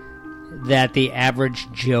skiing that the average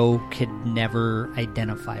Joe could never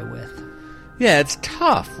identify with. Yeah, it's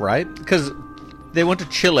tough, right? Because they went to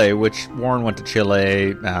Chile, which Warren went to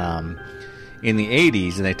Chile in the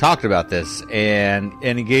 80s, and they talked about this, and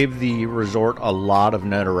he gave the resort a lot of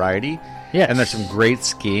notoriety. Yes. And there's some great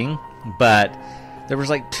skiing, but there was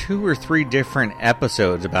like 2 or 3 different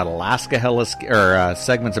episodes about Alaska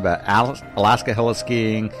segments about Alaska heli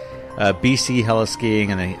skiing, BC heli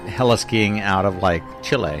skiing, and the heli skiing out of like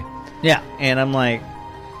Chile. Yeah. And I'm like,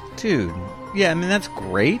 dude, yeah, I mean, that's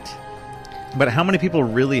great. But how many people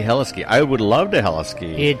really heli ski? I would love to heli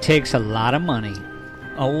ski. It takes a lot of money.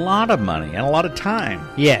 A lot of money and a lot of time.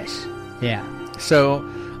 Yes. Yeah. So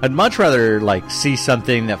I'd much rather like see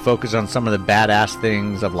something that focuses on some of the badass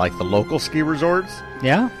things of like the local ski resorts.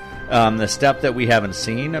 Yeah. The stuff that we haven't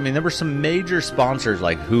seen. I mean, there were some major sponsors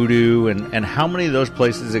like Hoodoo and how many of those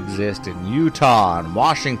places exist in Utah and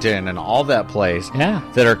Washington and all that place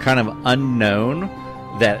that are kind of unknown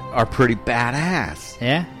that are pretty badass.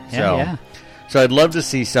 Yeah. Yeah. So I'd love to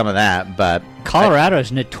see some of that, but Colorado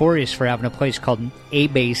is notorious for having a place called A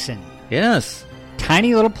Basin. Yes.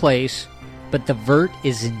 Tiny little place, but the vert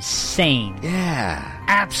is insane. Yeah.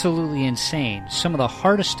 Absolutely insane. Some of the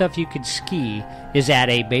hardest stuff you could ski is at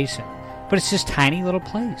A Basin. But it's this tiny little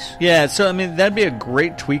place. Yeah, so I mean that'd be a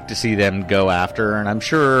great tweak to see them go after, and I'm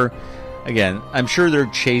sure they're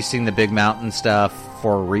chasing the big mountain stuff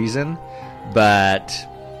for a reason, but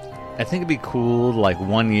I think it'd be cool, like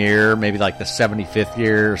 1 year, maybe like the 75th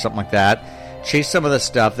year or something like that. Chase some of the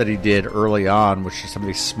stuff that he did early on, which is some of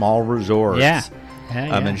these small resorts.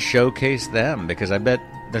 And showcase them, because I bet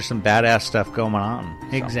there's some badass stuff going on.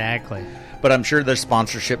 So. Exactly. But I'm sure there's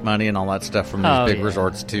sponsorship money and all that stuff from these big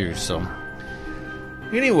resorts too. So,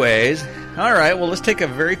 anyways, all right. Well, let's take a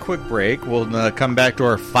very quick break. We'll come back to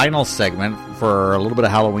our final segment for a little bit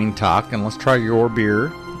of Halloween talk, and let's try your beer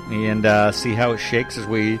and see how it shakes as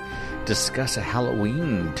we discuss a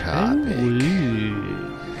Halloween topic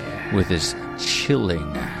with this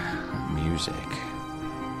chilling music.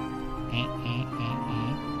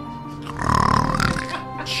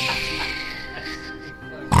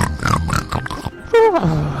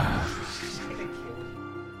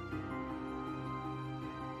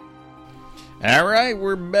 All right,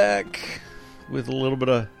 we're back with a little bit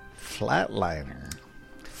of Flatliner.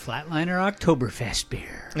 Flatliner Oktoberfest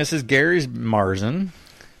beer. This is Gary's Marzen.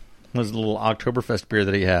 It was a little Oktoberfest beer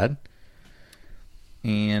that he had.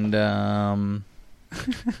 And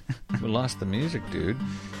we lost the music, dude.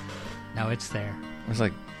 No, it's there. It was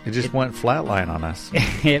like, it just went flatline on us.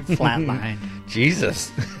 It flatlined.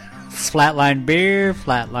 Jesus. Flatline beer,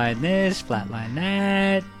 flatline this, flatline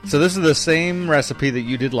that. So this is the same recipe that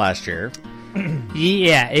you did last year.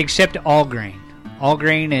 Yeah, except all grain. All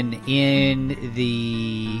grain and in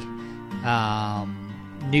the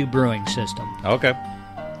new brewing system. Okay.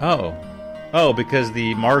 Oh, because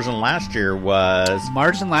the Marzen last year was...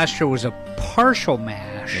 Marzen last year was a partial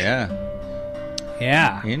mash. Yeah.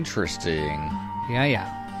 Yeah. Interesting.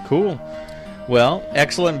 Yeah. Cool. Well,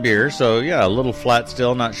 excellent beer. So, yeah, a little flat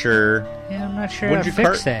still, not sure. Yeah, I'm not sure how to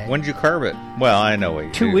fix that. When did you carve it? Well, I know what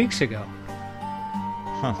you 2 do. weeks ago.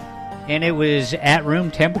 Huh. And it was at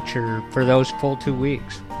room temperature for those full 2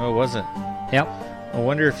 weeks. Oh, was it? Yep. I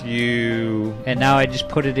wonder if you... And now I just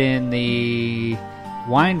put it in the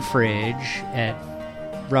wine fridge at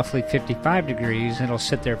roughly 55 degrees, and it'll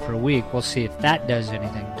sit there for a week. We'll see if that does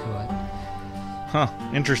anything to it. Huh.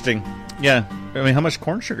 Interesting. Yeah. I mean, how much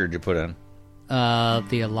corn sugar did you put in?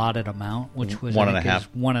 The allotted amount, which was 1.5.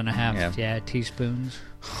 1.5 teaspoons.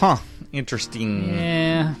 Huh. Interesting.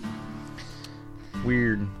 Yeah.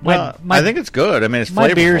 Weird. Well, I think it's good. I mean, it's flavorful.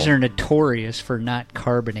 My beers are notorious for not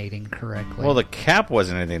carbonating correctly. Well, the cap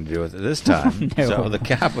wasn't anything to do with it this time. No. So the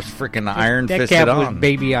cap was freaking iron-fisted that cap on. was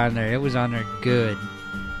baby on there. It was on there good.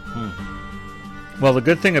 Well, the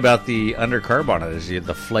good thing about the undercarb on it is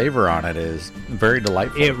the flavor on it is very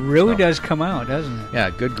delightful. It really does come out, doesn't it?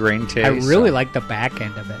 Yeah, good grain taste. I really like the back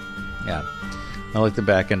end of it. Yeah, I like the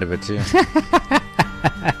back end of it too.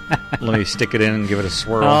 Let me stick it in and give it a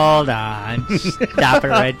swirl. Hold on. Stop it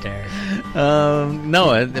right there.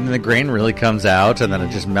 No, I mean, the grain really comes out, and then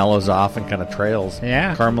it just mellows off and kind of trails.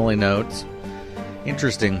 Yeah. Caramely notes.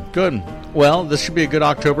 Interesting. Good. Well, this should be a good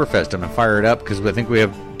Oktoberfest. I'm going to fire it up because I think we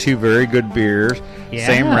have 2 very good beers. Yeah.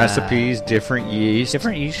 Same recipes, different yeast.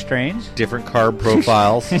 Different yeast strains. Different carb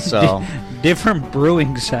profiles. So different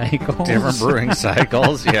brewing cycles. Different brewing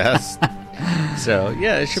cycles, yes. So,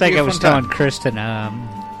 yeah, it should be a fun time. It's like I was telling Kristen,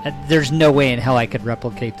 there's no way in hell I could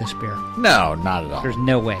replicate this beer. No, not at all. There's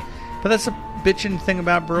no way. But that's a bitchin' thing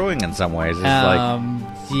about brewing in some ways. It's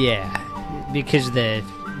yeah, because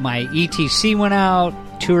my ETC went out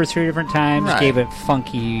 2 or 3 different times, right. Gave it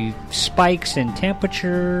funky spikes in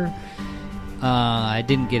temperature. I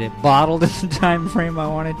didn't get it bottled in the time frame I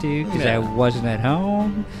wanted to because I wasn't at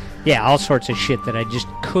home. Yeah, all sorts of shit that I just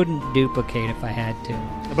couldn't duplicate if I had to.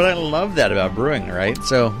 But I love that about brewing, right?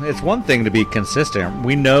 So it's one thing to be consistent.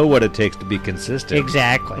 We know what it takes to be consistent.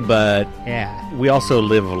 Exactly. But yeah, we also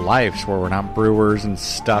live lives where we're not brewers and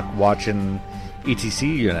stuck watching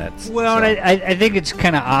ETC units. Well, so. and I think it's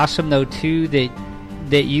kind of awesome, though, too,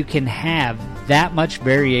 that you can have that much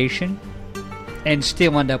variation and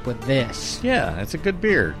still end up with this. Yeah, it's a good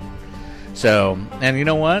beer. So, and you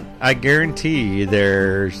know what? I guarantee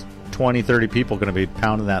there's 20, 30 people going to be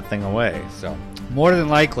pounding that thing away. So more than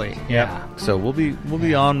likely, yeah. So we'll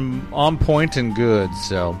be on point and good.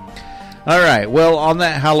 So, all right. Well, on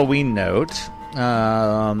that Halloween note,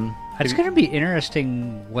 it's going to be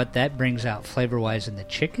interesting what that brings out flavor-wise in the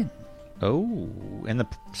chicken. Oh, and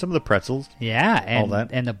some of the pretzels. Yeah, and all that,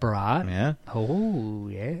 and the brat. Yeah. Oh,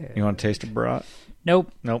 yeah. You want to taste a brat?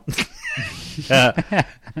 Nope. Damn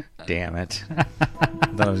it! I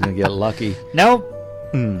thought I was going to get lucky. Nope.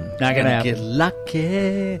 Not going to happen. Get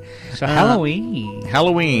lucky. So Halloween.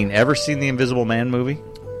 Halloween. Ever seen the Invisible Man movie?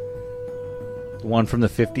 The one from the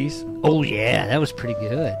 50s? Oh, yeah. That was pretty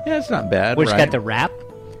good. Yeah, it's not bad. Which right? got the wrap?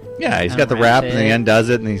 Yeah, he's got the wrap and then he undoes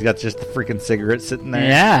it and he's got just the freaking cigarette sitting there.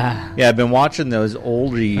 Yeah. Yeah, I've been watching those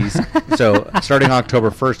oldies. So starting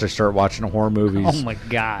October 1st, I start watching horror movies. Oh, my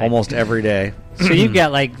God. Almost every day. So you've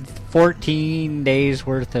got like 14 days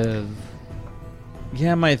worth of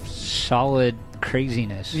my solid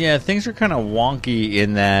craziness. Yeah, things are kind of wonky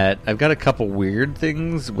in that I've got a couple weird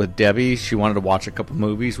things with Debbie. She wanted to watch a couple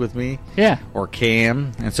movies with me. Yeah. Or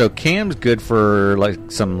Cam. And so Cam's good for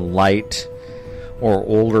like some light or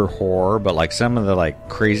older horror, but like some of the like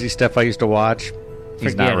crazy stuff I used to watch,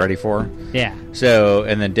 he's not ready for. Yeah. So,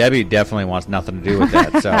 and then Debbie definitely wants nothing to do with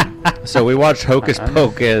that. So we watched Hocus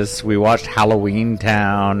Pocus. We watched Halloween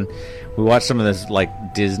Town. We watched some of this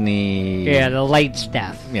like Disney. Yeah, the light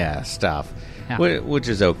stuff. Yeah, stuff, which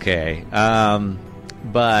is okay.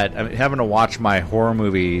 But I'm having to watch my horror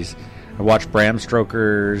movies. I watched Bram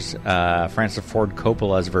Stoker's Francis Ford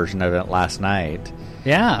Coppola's version of it last night.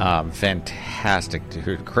 Yeah. Fantastic,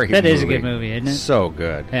 dude. Great That movie. is a good movie, isn't it? So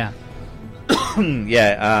good. Yeah.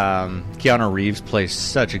 Keanu Reeves plays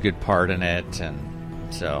such a good part in it,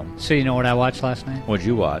 and so... So you know what I watched last night? What'd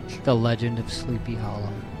you watch? The Legend of Sleepy Hollow.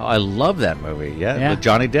 Oh, I love that movie, with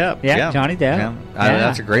Johnny Depp. Yeah, Johnny Depp. Yeah.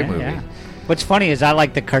 That's a great movie. Yeah. What's funny is I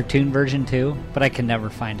like the cartoon version too, but I can never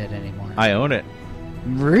find it anymore. I own it.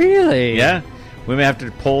 Really? Yeah. We may have to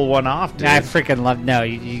pull one off, dude. I freaking love... No,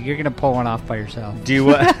 you're going to pull one off by yourself. Do you,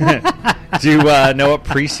 know what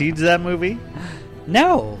precedes that movie?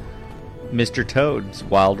 No. Mr. Toad's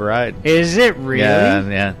Wild Ride. Is it really?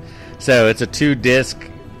 Yeah. So it's a 2-disc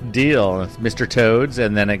deal. It's Mr. Toad's,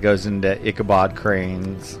 and then it goes into Ichabod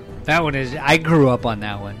Crane's. That one is... I grew up on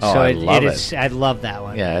that one. Oh, so I love it. I love that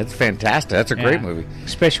one. Yeah, it's fantastic. That's a great movie.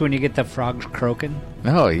 Especially when you get the frogs croaking.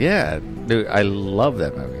 Oh, yeah. Dude, I love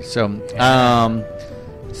that movie. So,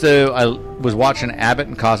 so I was watching Abbott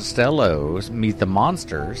and Costello's Meet the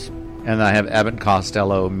Monsters, and then I have Abbott and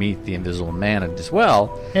Costello meet the Invisible Man as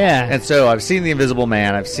well. Yeah. And so I've seen the Invisible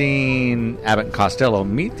Man. I've seen Abbott and Costello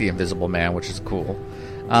meet the Invisible Man, which is cool.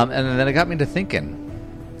 And then it got me to thinking,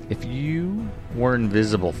 if you were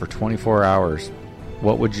invisible for 24 hours,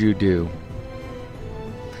 what would you do?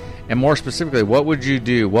 And more specifically, what would you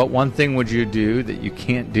do? What one thing would you do that you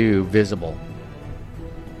can't do visible?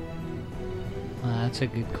 That's a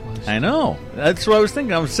good question. I know. That's what I was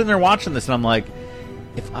thinking. I was sitting there watching this, and I'm like,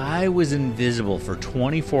 if I was invisible for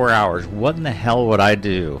 24 hours, what in the hell would I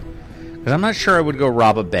do? Because I'm not sure I would go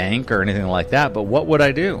rob a bank or anything like that, but what would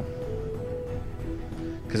I do?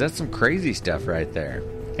 Because that's some crazy stuff right there.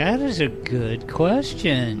 That is a good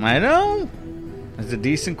question. I know. It's a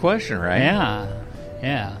decent question, right?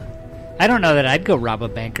 Yeah. I don't know that I'd go rob a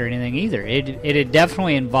bank or anything either. It'd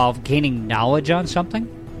definitely involve gaining knowledge on something.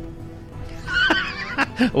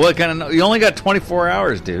 What kind of... You only got 24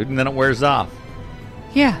 hours, dude, and then it wears off.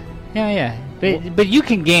 Yeah. But you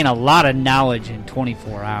can gain a lot of knowledge in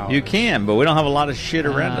 24 hours. You can, but we don't have a lot of shit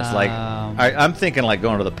around us. Like, I'm thinking like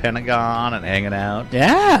going to the Pentagon and hanging out.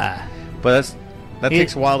 Yeah. But that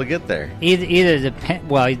takes a while to get there. Either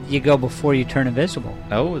you go before you turn invisible.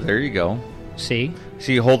 Oh, there you go. See?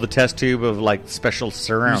 So you hold the test tube of like special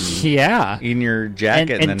serum in your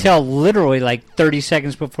jacket. Until literally like 30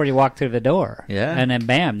 seconds before you walk through the door. Yeah. And then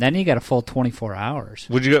bam, then you got a full 24 hours.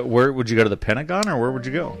 Where would you go to the Pentagon, or where would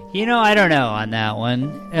you go? I don't know on that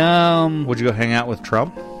one. Would you go hang out with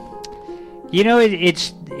Trump?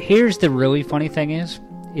 It's here's the really funny thing is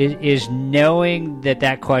knowing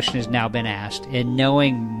that question has now been asked and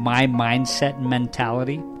knowing my mindset and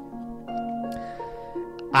mentality.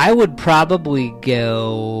 I would probably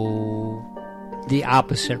go the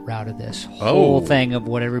opposite route of this whole thing of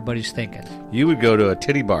what everybody's thinking. You would go to a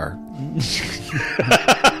titty bar.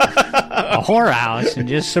 A whorehouse and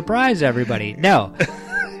just surprise everybody. No.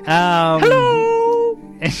 Hello!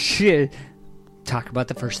 Talk about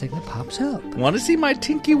the first thing that pops up. Want to see my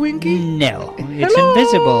Tinky Winky? No. It's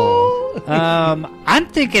invisible. I'm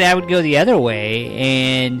thinking I would go the other way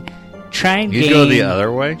and try and You'd go the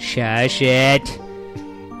other way? Shush it.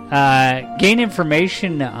 Gain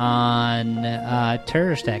information on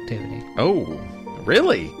terrorist activity. Oh,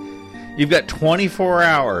 really? You've got 24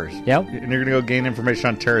 hours. Yep. And you're going to go gain information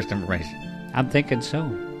on terrorist information. I'm thinking so.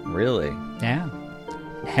 Really? Yeah.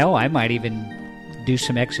 Hell, I might even do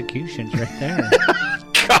some executions right there.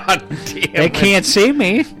 God damn They can't see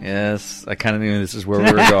me. Yes, I kind of knew this is where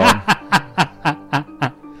we were going.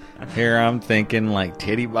 Here I'm thinking like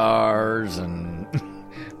titty bars and...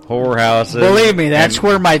 whorehouses. Believe me, that's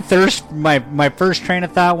where my first train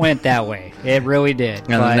of thought went that way. It really did.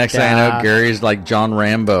 And the next thing I know, Gary's like John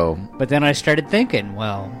Rambo. But then I started thinking,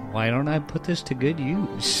 well, why don't I put this to good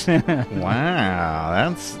use? Wow,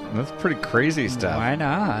 that's pretty crazy stuff. Why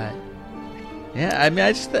not? Yeah, I mean,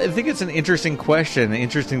 I think it's an interesting question, an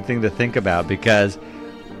interesting thing to think about, because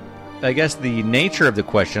I guess the nature of the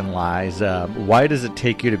question lies, why does it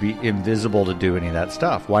take you to be invisible to do any of that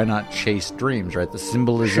stuff? Why not chase dreams, right? The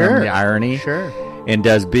symbolism, the irony. Sure. And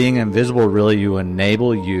does being invisible really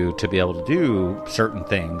enable you to be able to do certain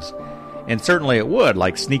things? And certainly it would,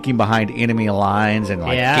 like sneaking behind enemy lines and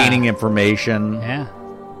like gaining information. Yeah.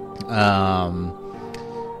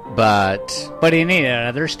 But in any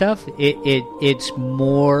other stuff, it's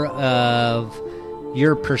more of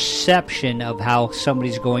your perception of how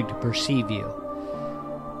somebody's going to perceive you.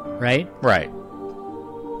 Right? Right.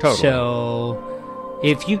 Totally. So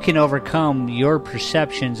if you can overcome your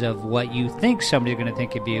perceptions of what you think somebody's going to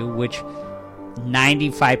think of you, which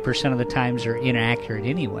 95% of the times are inaccurate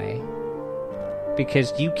anyway,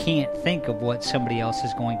 because you can't think of what somebody else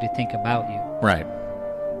is going to think about you. Right.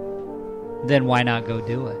 Then why not go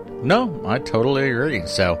do it? No, I totally agree.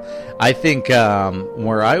 So I think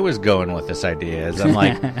where I was going with this idea is I'm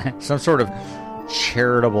like some sort of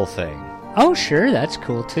charitable thing. Oh, sure. That's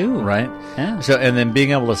cool, too. Right? Yeah. So, and then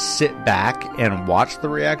being able to sit back and watch the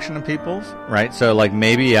reaction of people's, right? So, like,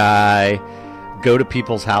 maybe I go to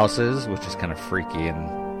people's houses, which is kind of freaky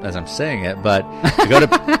and as I'm saying it, but I go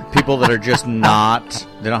to people that are just not,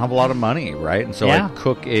 they don't have a lot of money, right? And so I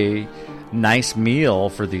cook a nice meal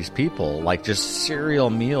for these people, like just cereal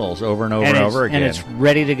meals over and over and over again. And it's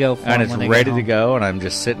ready to go for them. And it's ready to go, and I'm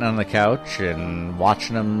just sitting on the couch and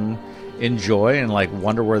watching them enjoy and like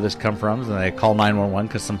wonder where this come from, and they call 911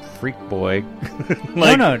 because some freak boy.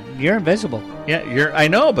 Like, no, you're invisible. Yeah, I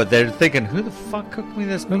know, but they're thinking, who the fuck cooked me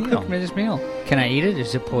this meal? Who cooked me this meal? Can I eat it?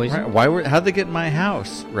 Is it poison? Right. How'd they get in my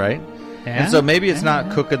house? Right. Yeah? And so maybe it's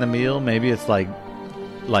not cooking the meal. Maybe it's like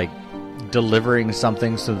delivering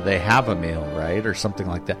something so that they have a meal, right, or something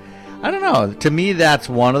like that. I don't know. To me, that's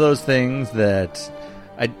one of those things that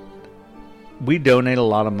we donate a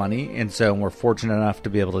lot of money, and so we're fortunate enough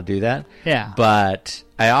to be able to do that. Yeah. But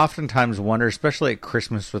I oftentimes wonder, especially at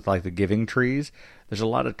Christmas with like the giving trees, there's a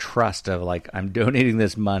lot of trust of like, I'm donating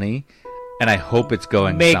this money, and I hope it's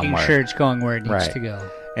going somewhere. Making sure it's going where it needs to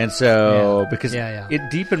go. And so, because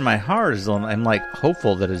it deep in my heart is, I'm like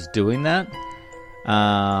hopeful that it's doing that.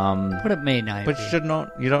 But it may not. But you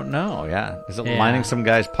don't know. Yeah. Is it lining some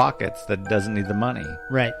guy's pockets that doesn't need the money?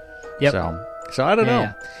 Right. Yep. So I don't know.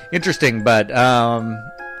 Yeah. Interesting, but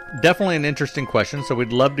definitely an interesting question. So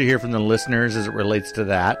we'd love to hear from the listeners as it relates to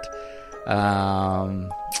that.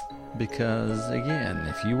 Because again,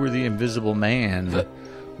 if you were the invisible man,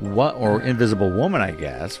 or invisible woman, I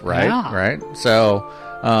guess, right? Yeah. Right. So,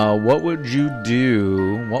 what would you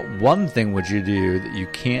do? What one thing would you do that you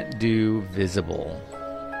can't do visible?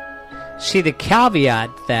 See, the caveat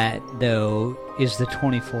that though is the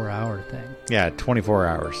 24-hour thing. Yeah, 24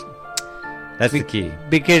 hours. That's the key.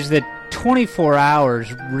 Because the 24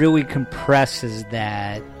 hours really compresses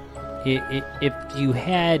that. If you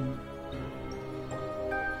had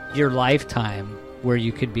your lifetime where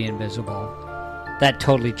you could be invisible, that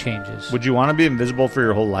totally changes. Would you want to be invisible for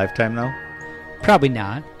your whole lifetime, though? Probably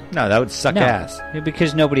not. No, that would suck ass.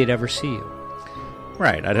 Because nobody would ever see you.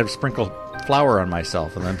 Right. I'd have sprinkled flour on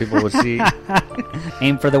myself, and then people would see.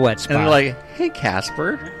 Aim for the wet spot. And they're like, hey,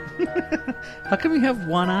 Casper, how come you have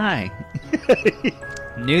one eye?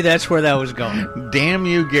 Knew that's where that was going. Damn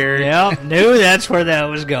you, Gary. Yep, knew that's where that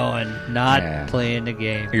was going. Not playing the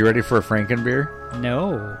game. Are you ready for a Frankenbeer?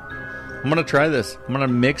 No. I'm going to try this. I'm going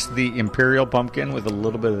to mix the Imperial Pumpkin with a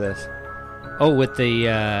little bit of this. Oh, with the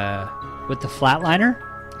flatliner?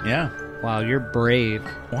 Yeah. Wow, you're brave.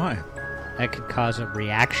 Why? That could cause a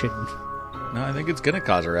reaction. No, I think it's going to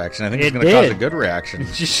cause a reaction. I think it's going to cause a good reaction.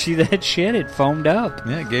 Did you see that shit? It foamed up.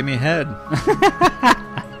 Yeah, it gave me a head.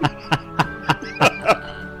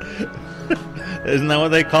 Isn't that what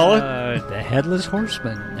they call it? The Headless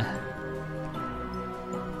Horseman.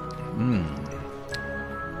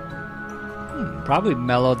 Probably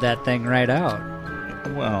mellowed that thing right out.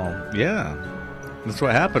 Well, yeah. That's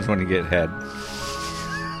what happens when you get head.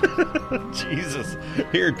 Jesus.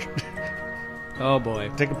 Here. Oh,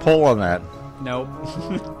 boy. Take a pull on that. Nope.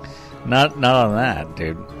 Not on that,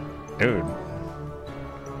 dude.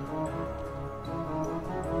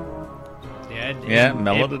 Yeah, it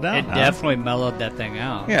mellowed it down. It definitely mellowed that thing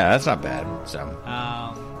out. Yeah, that's not bad. So.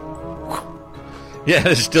 Yeah,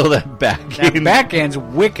 there's still that backhand. That backhand's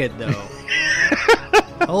wicked, though.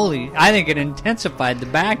 Holy, I think it intensified the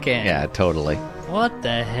backhand. Yeah, totally. What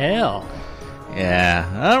the hell?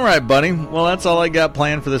 Yeah. All right, buddy. Well, that's all I got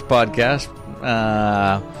planned for this podcast.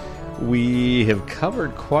 We have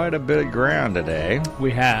covered quite a bit of ground today.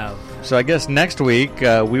 We have. So I guess next week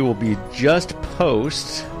we will be just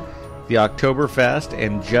post the Oktoberfest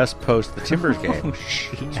and just post the Timbers game. Oh,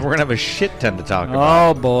 shit. So we're going to have a shit ton to talk about.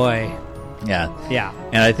 Oh, boy. Yeah. Yeah.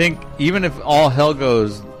 And I think even if all hell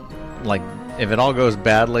goes, like, if it all goes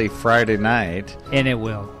badly Friday night. And it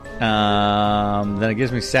will. Then it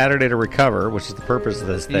gives me Saturday to recover, which is the purpose of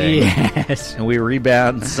this thing. Yes. And we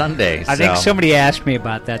rebound Sunday. I think somebody asked me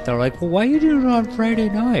about that. They're like, well, why you do it on Friday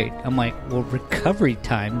night? I'm like, well, recovery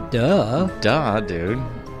time, duh. Duh, dude.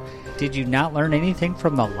 Did you not learn anything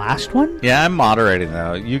from the last one? Yeah, I'm moderating,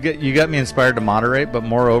 though. You got me inspired to moderate, but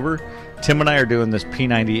moreover, Tim and I are doing this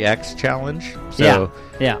P90X challenge. So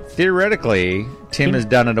yeah. Theoretically, Tim has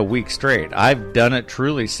done it a week straight. I've done it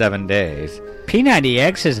truly 7 days.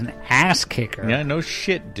 P90X is an ass kicker. Yeah, no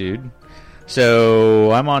shit, dude.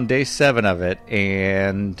 So I'm on day 7 of it,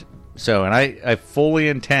 and I fully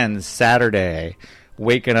intend Saturday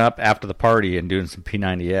waking up after the party and doing some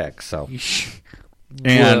P90X. So,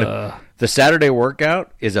 and the Saturday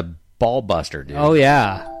workout is a ball buster, dude. Oh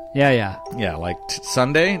yeah. Yeah. Yeah, like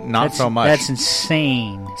Sunday, not so much. That's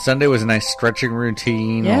insane. Sunday was a nice stretching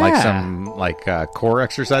routine, like some core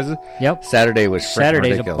exercises. Yep. Saturday's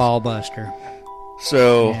ridiculous. A ball buster.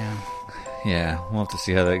 So, yeah, we'll have to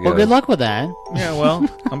see how that goes. Well, good luck with that. Yeah, well,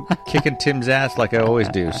 I'm kicking Tim's ass like I always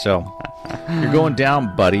do. So, you're going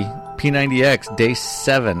down, buddy. P90X, day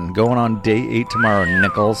 7, going on day 8 tomorrow,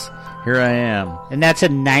 Nichols. Here I am. And that's a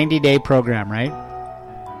 90-day program, right?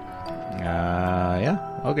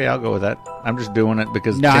 Yeah. Okay, I'll go with that. I'm just doing it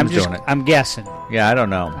because Tim's doing it. I'm guessing. Yeah, I don't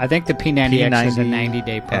know. I think the P90X is a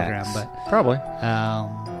 90-day program, but probably.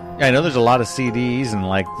 Yeah, I know there's a lot of CDs, and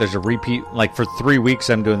like there's a repeat. Like for 3 weeks,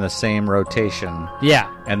 I'm doing the same rotation. Yeah,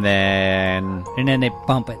 and then they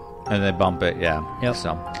bump it. And they bump it. Yeah. Yep.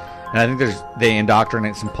 So, and I think they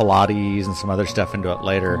indoctrinate some Pilates and some other stuff into it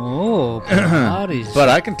later. Oh, Pilates! But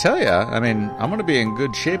I can tell you, I mean, I'm going to be in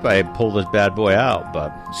good shape. I pull this bad boy out,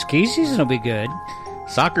 but ski season will be good.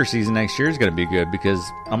 Soccer season next year is going to be good because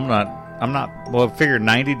I'm not. Well, figure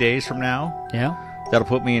 90 days from now. Yeah. That'll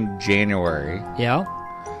put me in January. Yeah.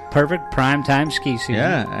 Perfect prime time ski season.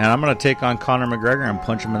 Yeah, and I'm going to take on Conor McGregor and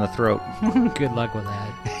punch him in the throat. Good luck with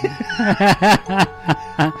that.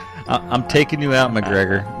 I'm taking you out,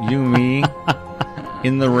 McGregor. You, me,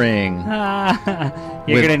 in the ring.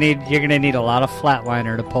 You're gonna need a lot of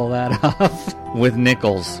flatliner to pull that off. With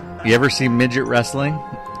Nichols. You ever seen midget wrestling?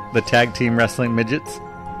 The tag team wrestling midgets?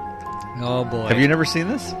 Oh boy. Have you never seen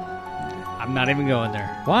this? I'm not even going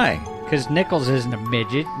there. Why? Because Nichols isn't a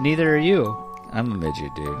midget. Neither are you. I'm a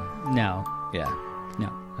midget, dude. No. Yeah. No.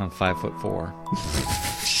 I'm 5'4".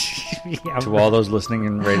 Yeah, to all those listening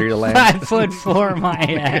in Radio Land. 5'4", my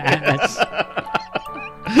ass.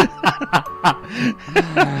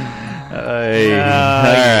 All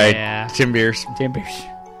right. Yeah. Tim Beers.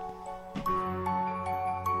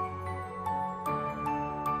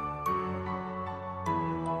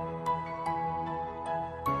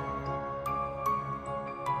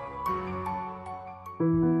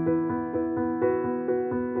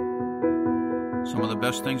 Some of the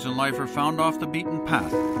best things in life are found off the beaten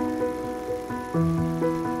path.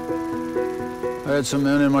 I had some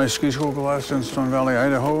men in my ski school class in Stone Valley,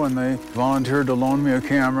 Idaho, and they volunteered to loan me a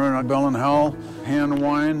camera and a bell and howell, hand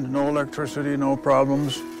wind, no electricity, no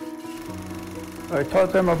problems. I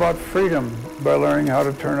taught them about freedom by learning how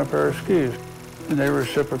to turn a pair of skis. And they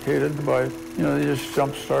reciprocated by, they just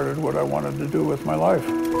jump-started what I wanted to do with my life.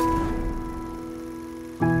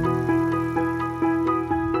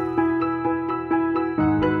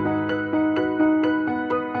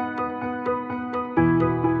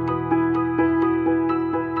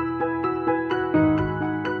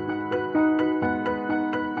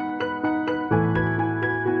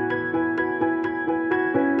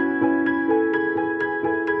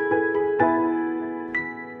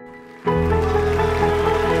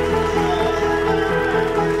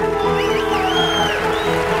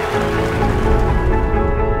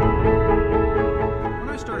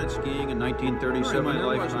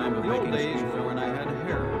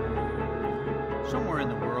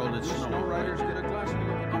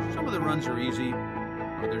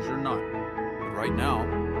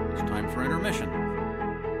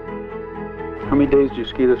 How many days did you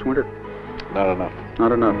ski this winter? Not enough.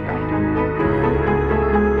 Not enough.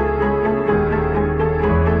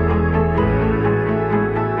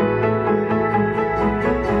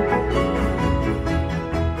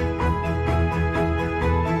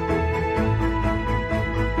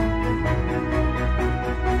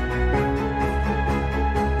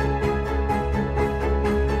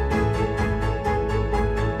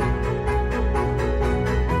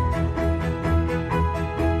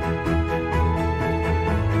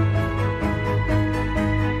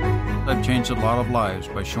 I've changed a lot of lives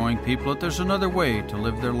by showing people that there's another way to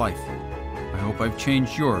live their life. I hope I've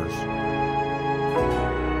changed yours.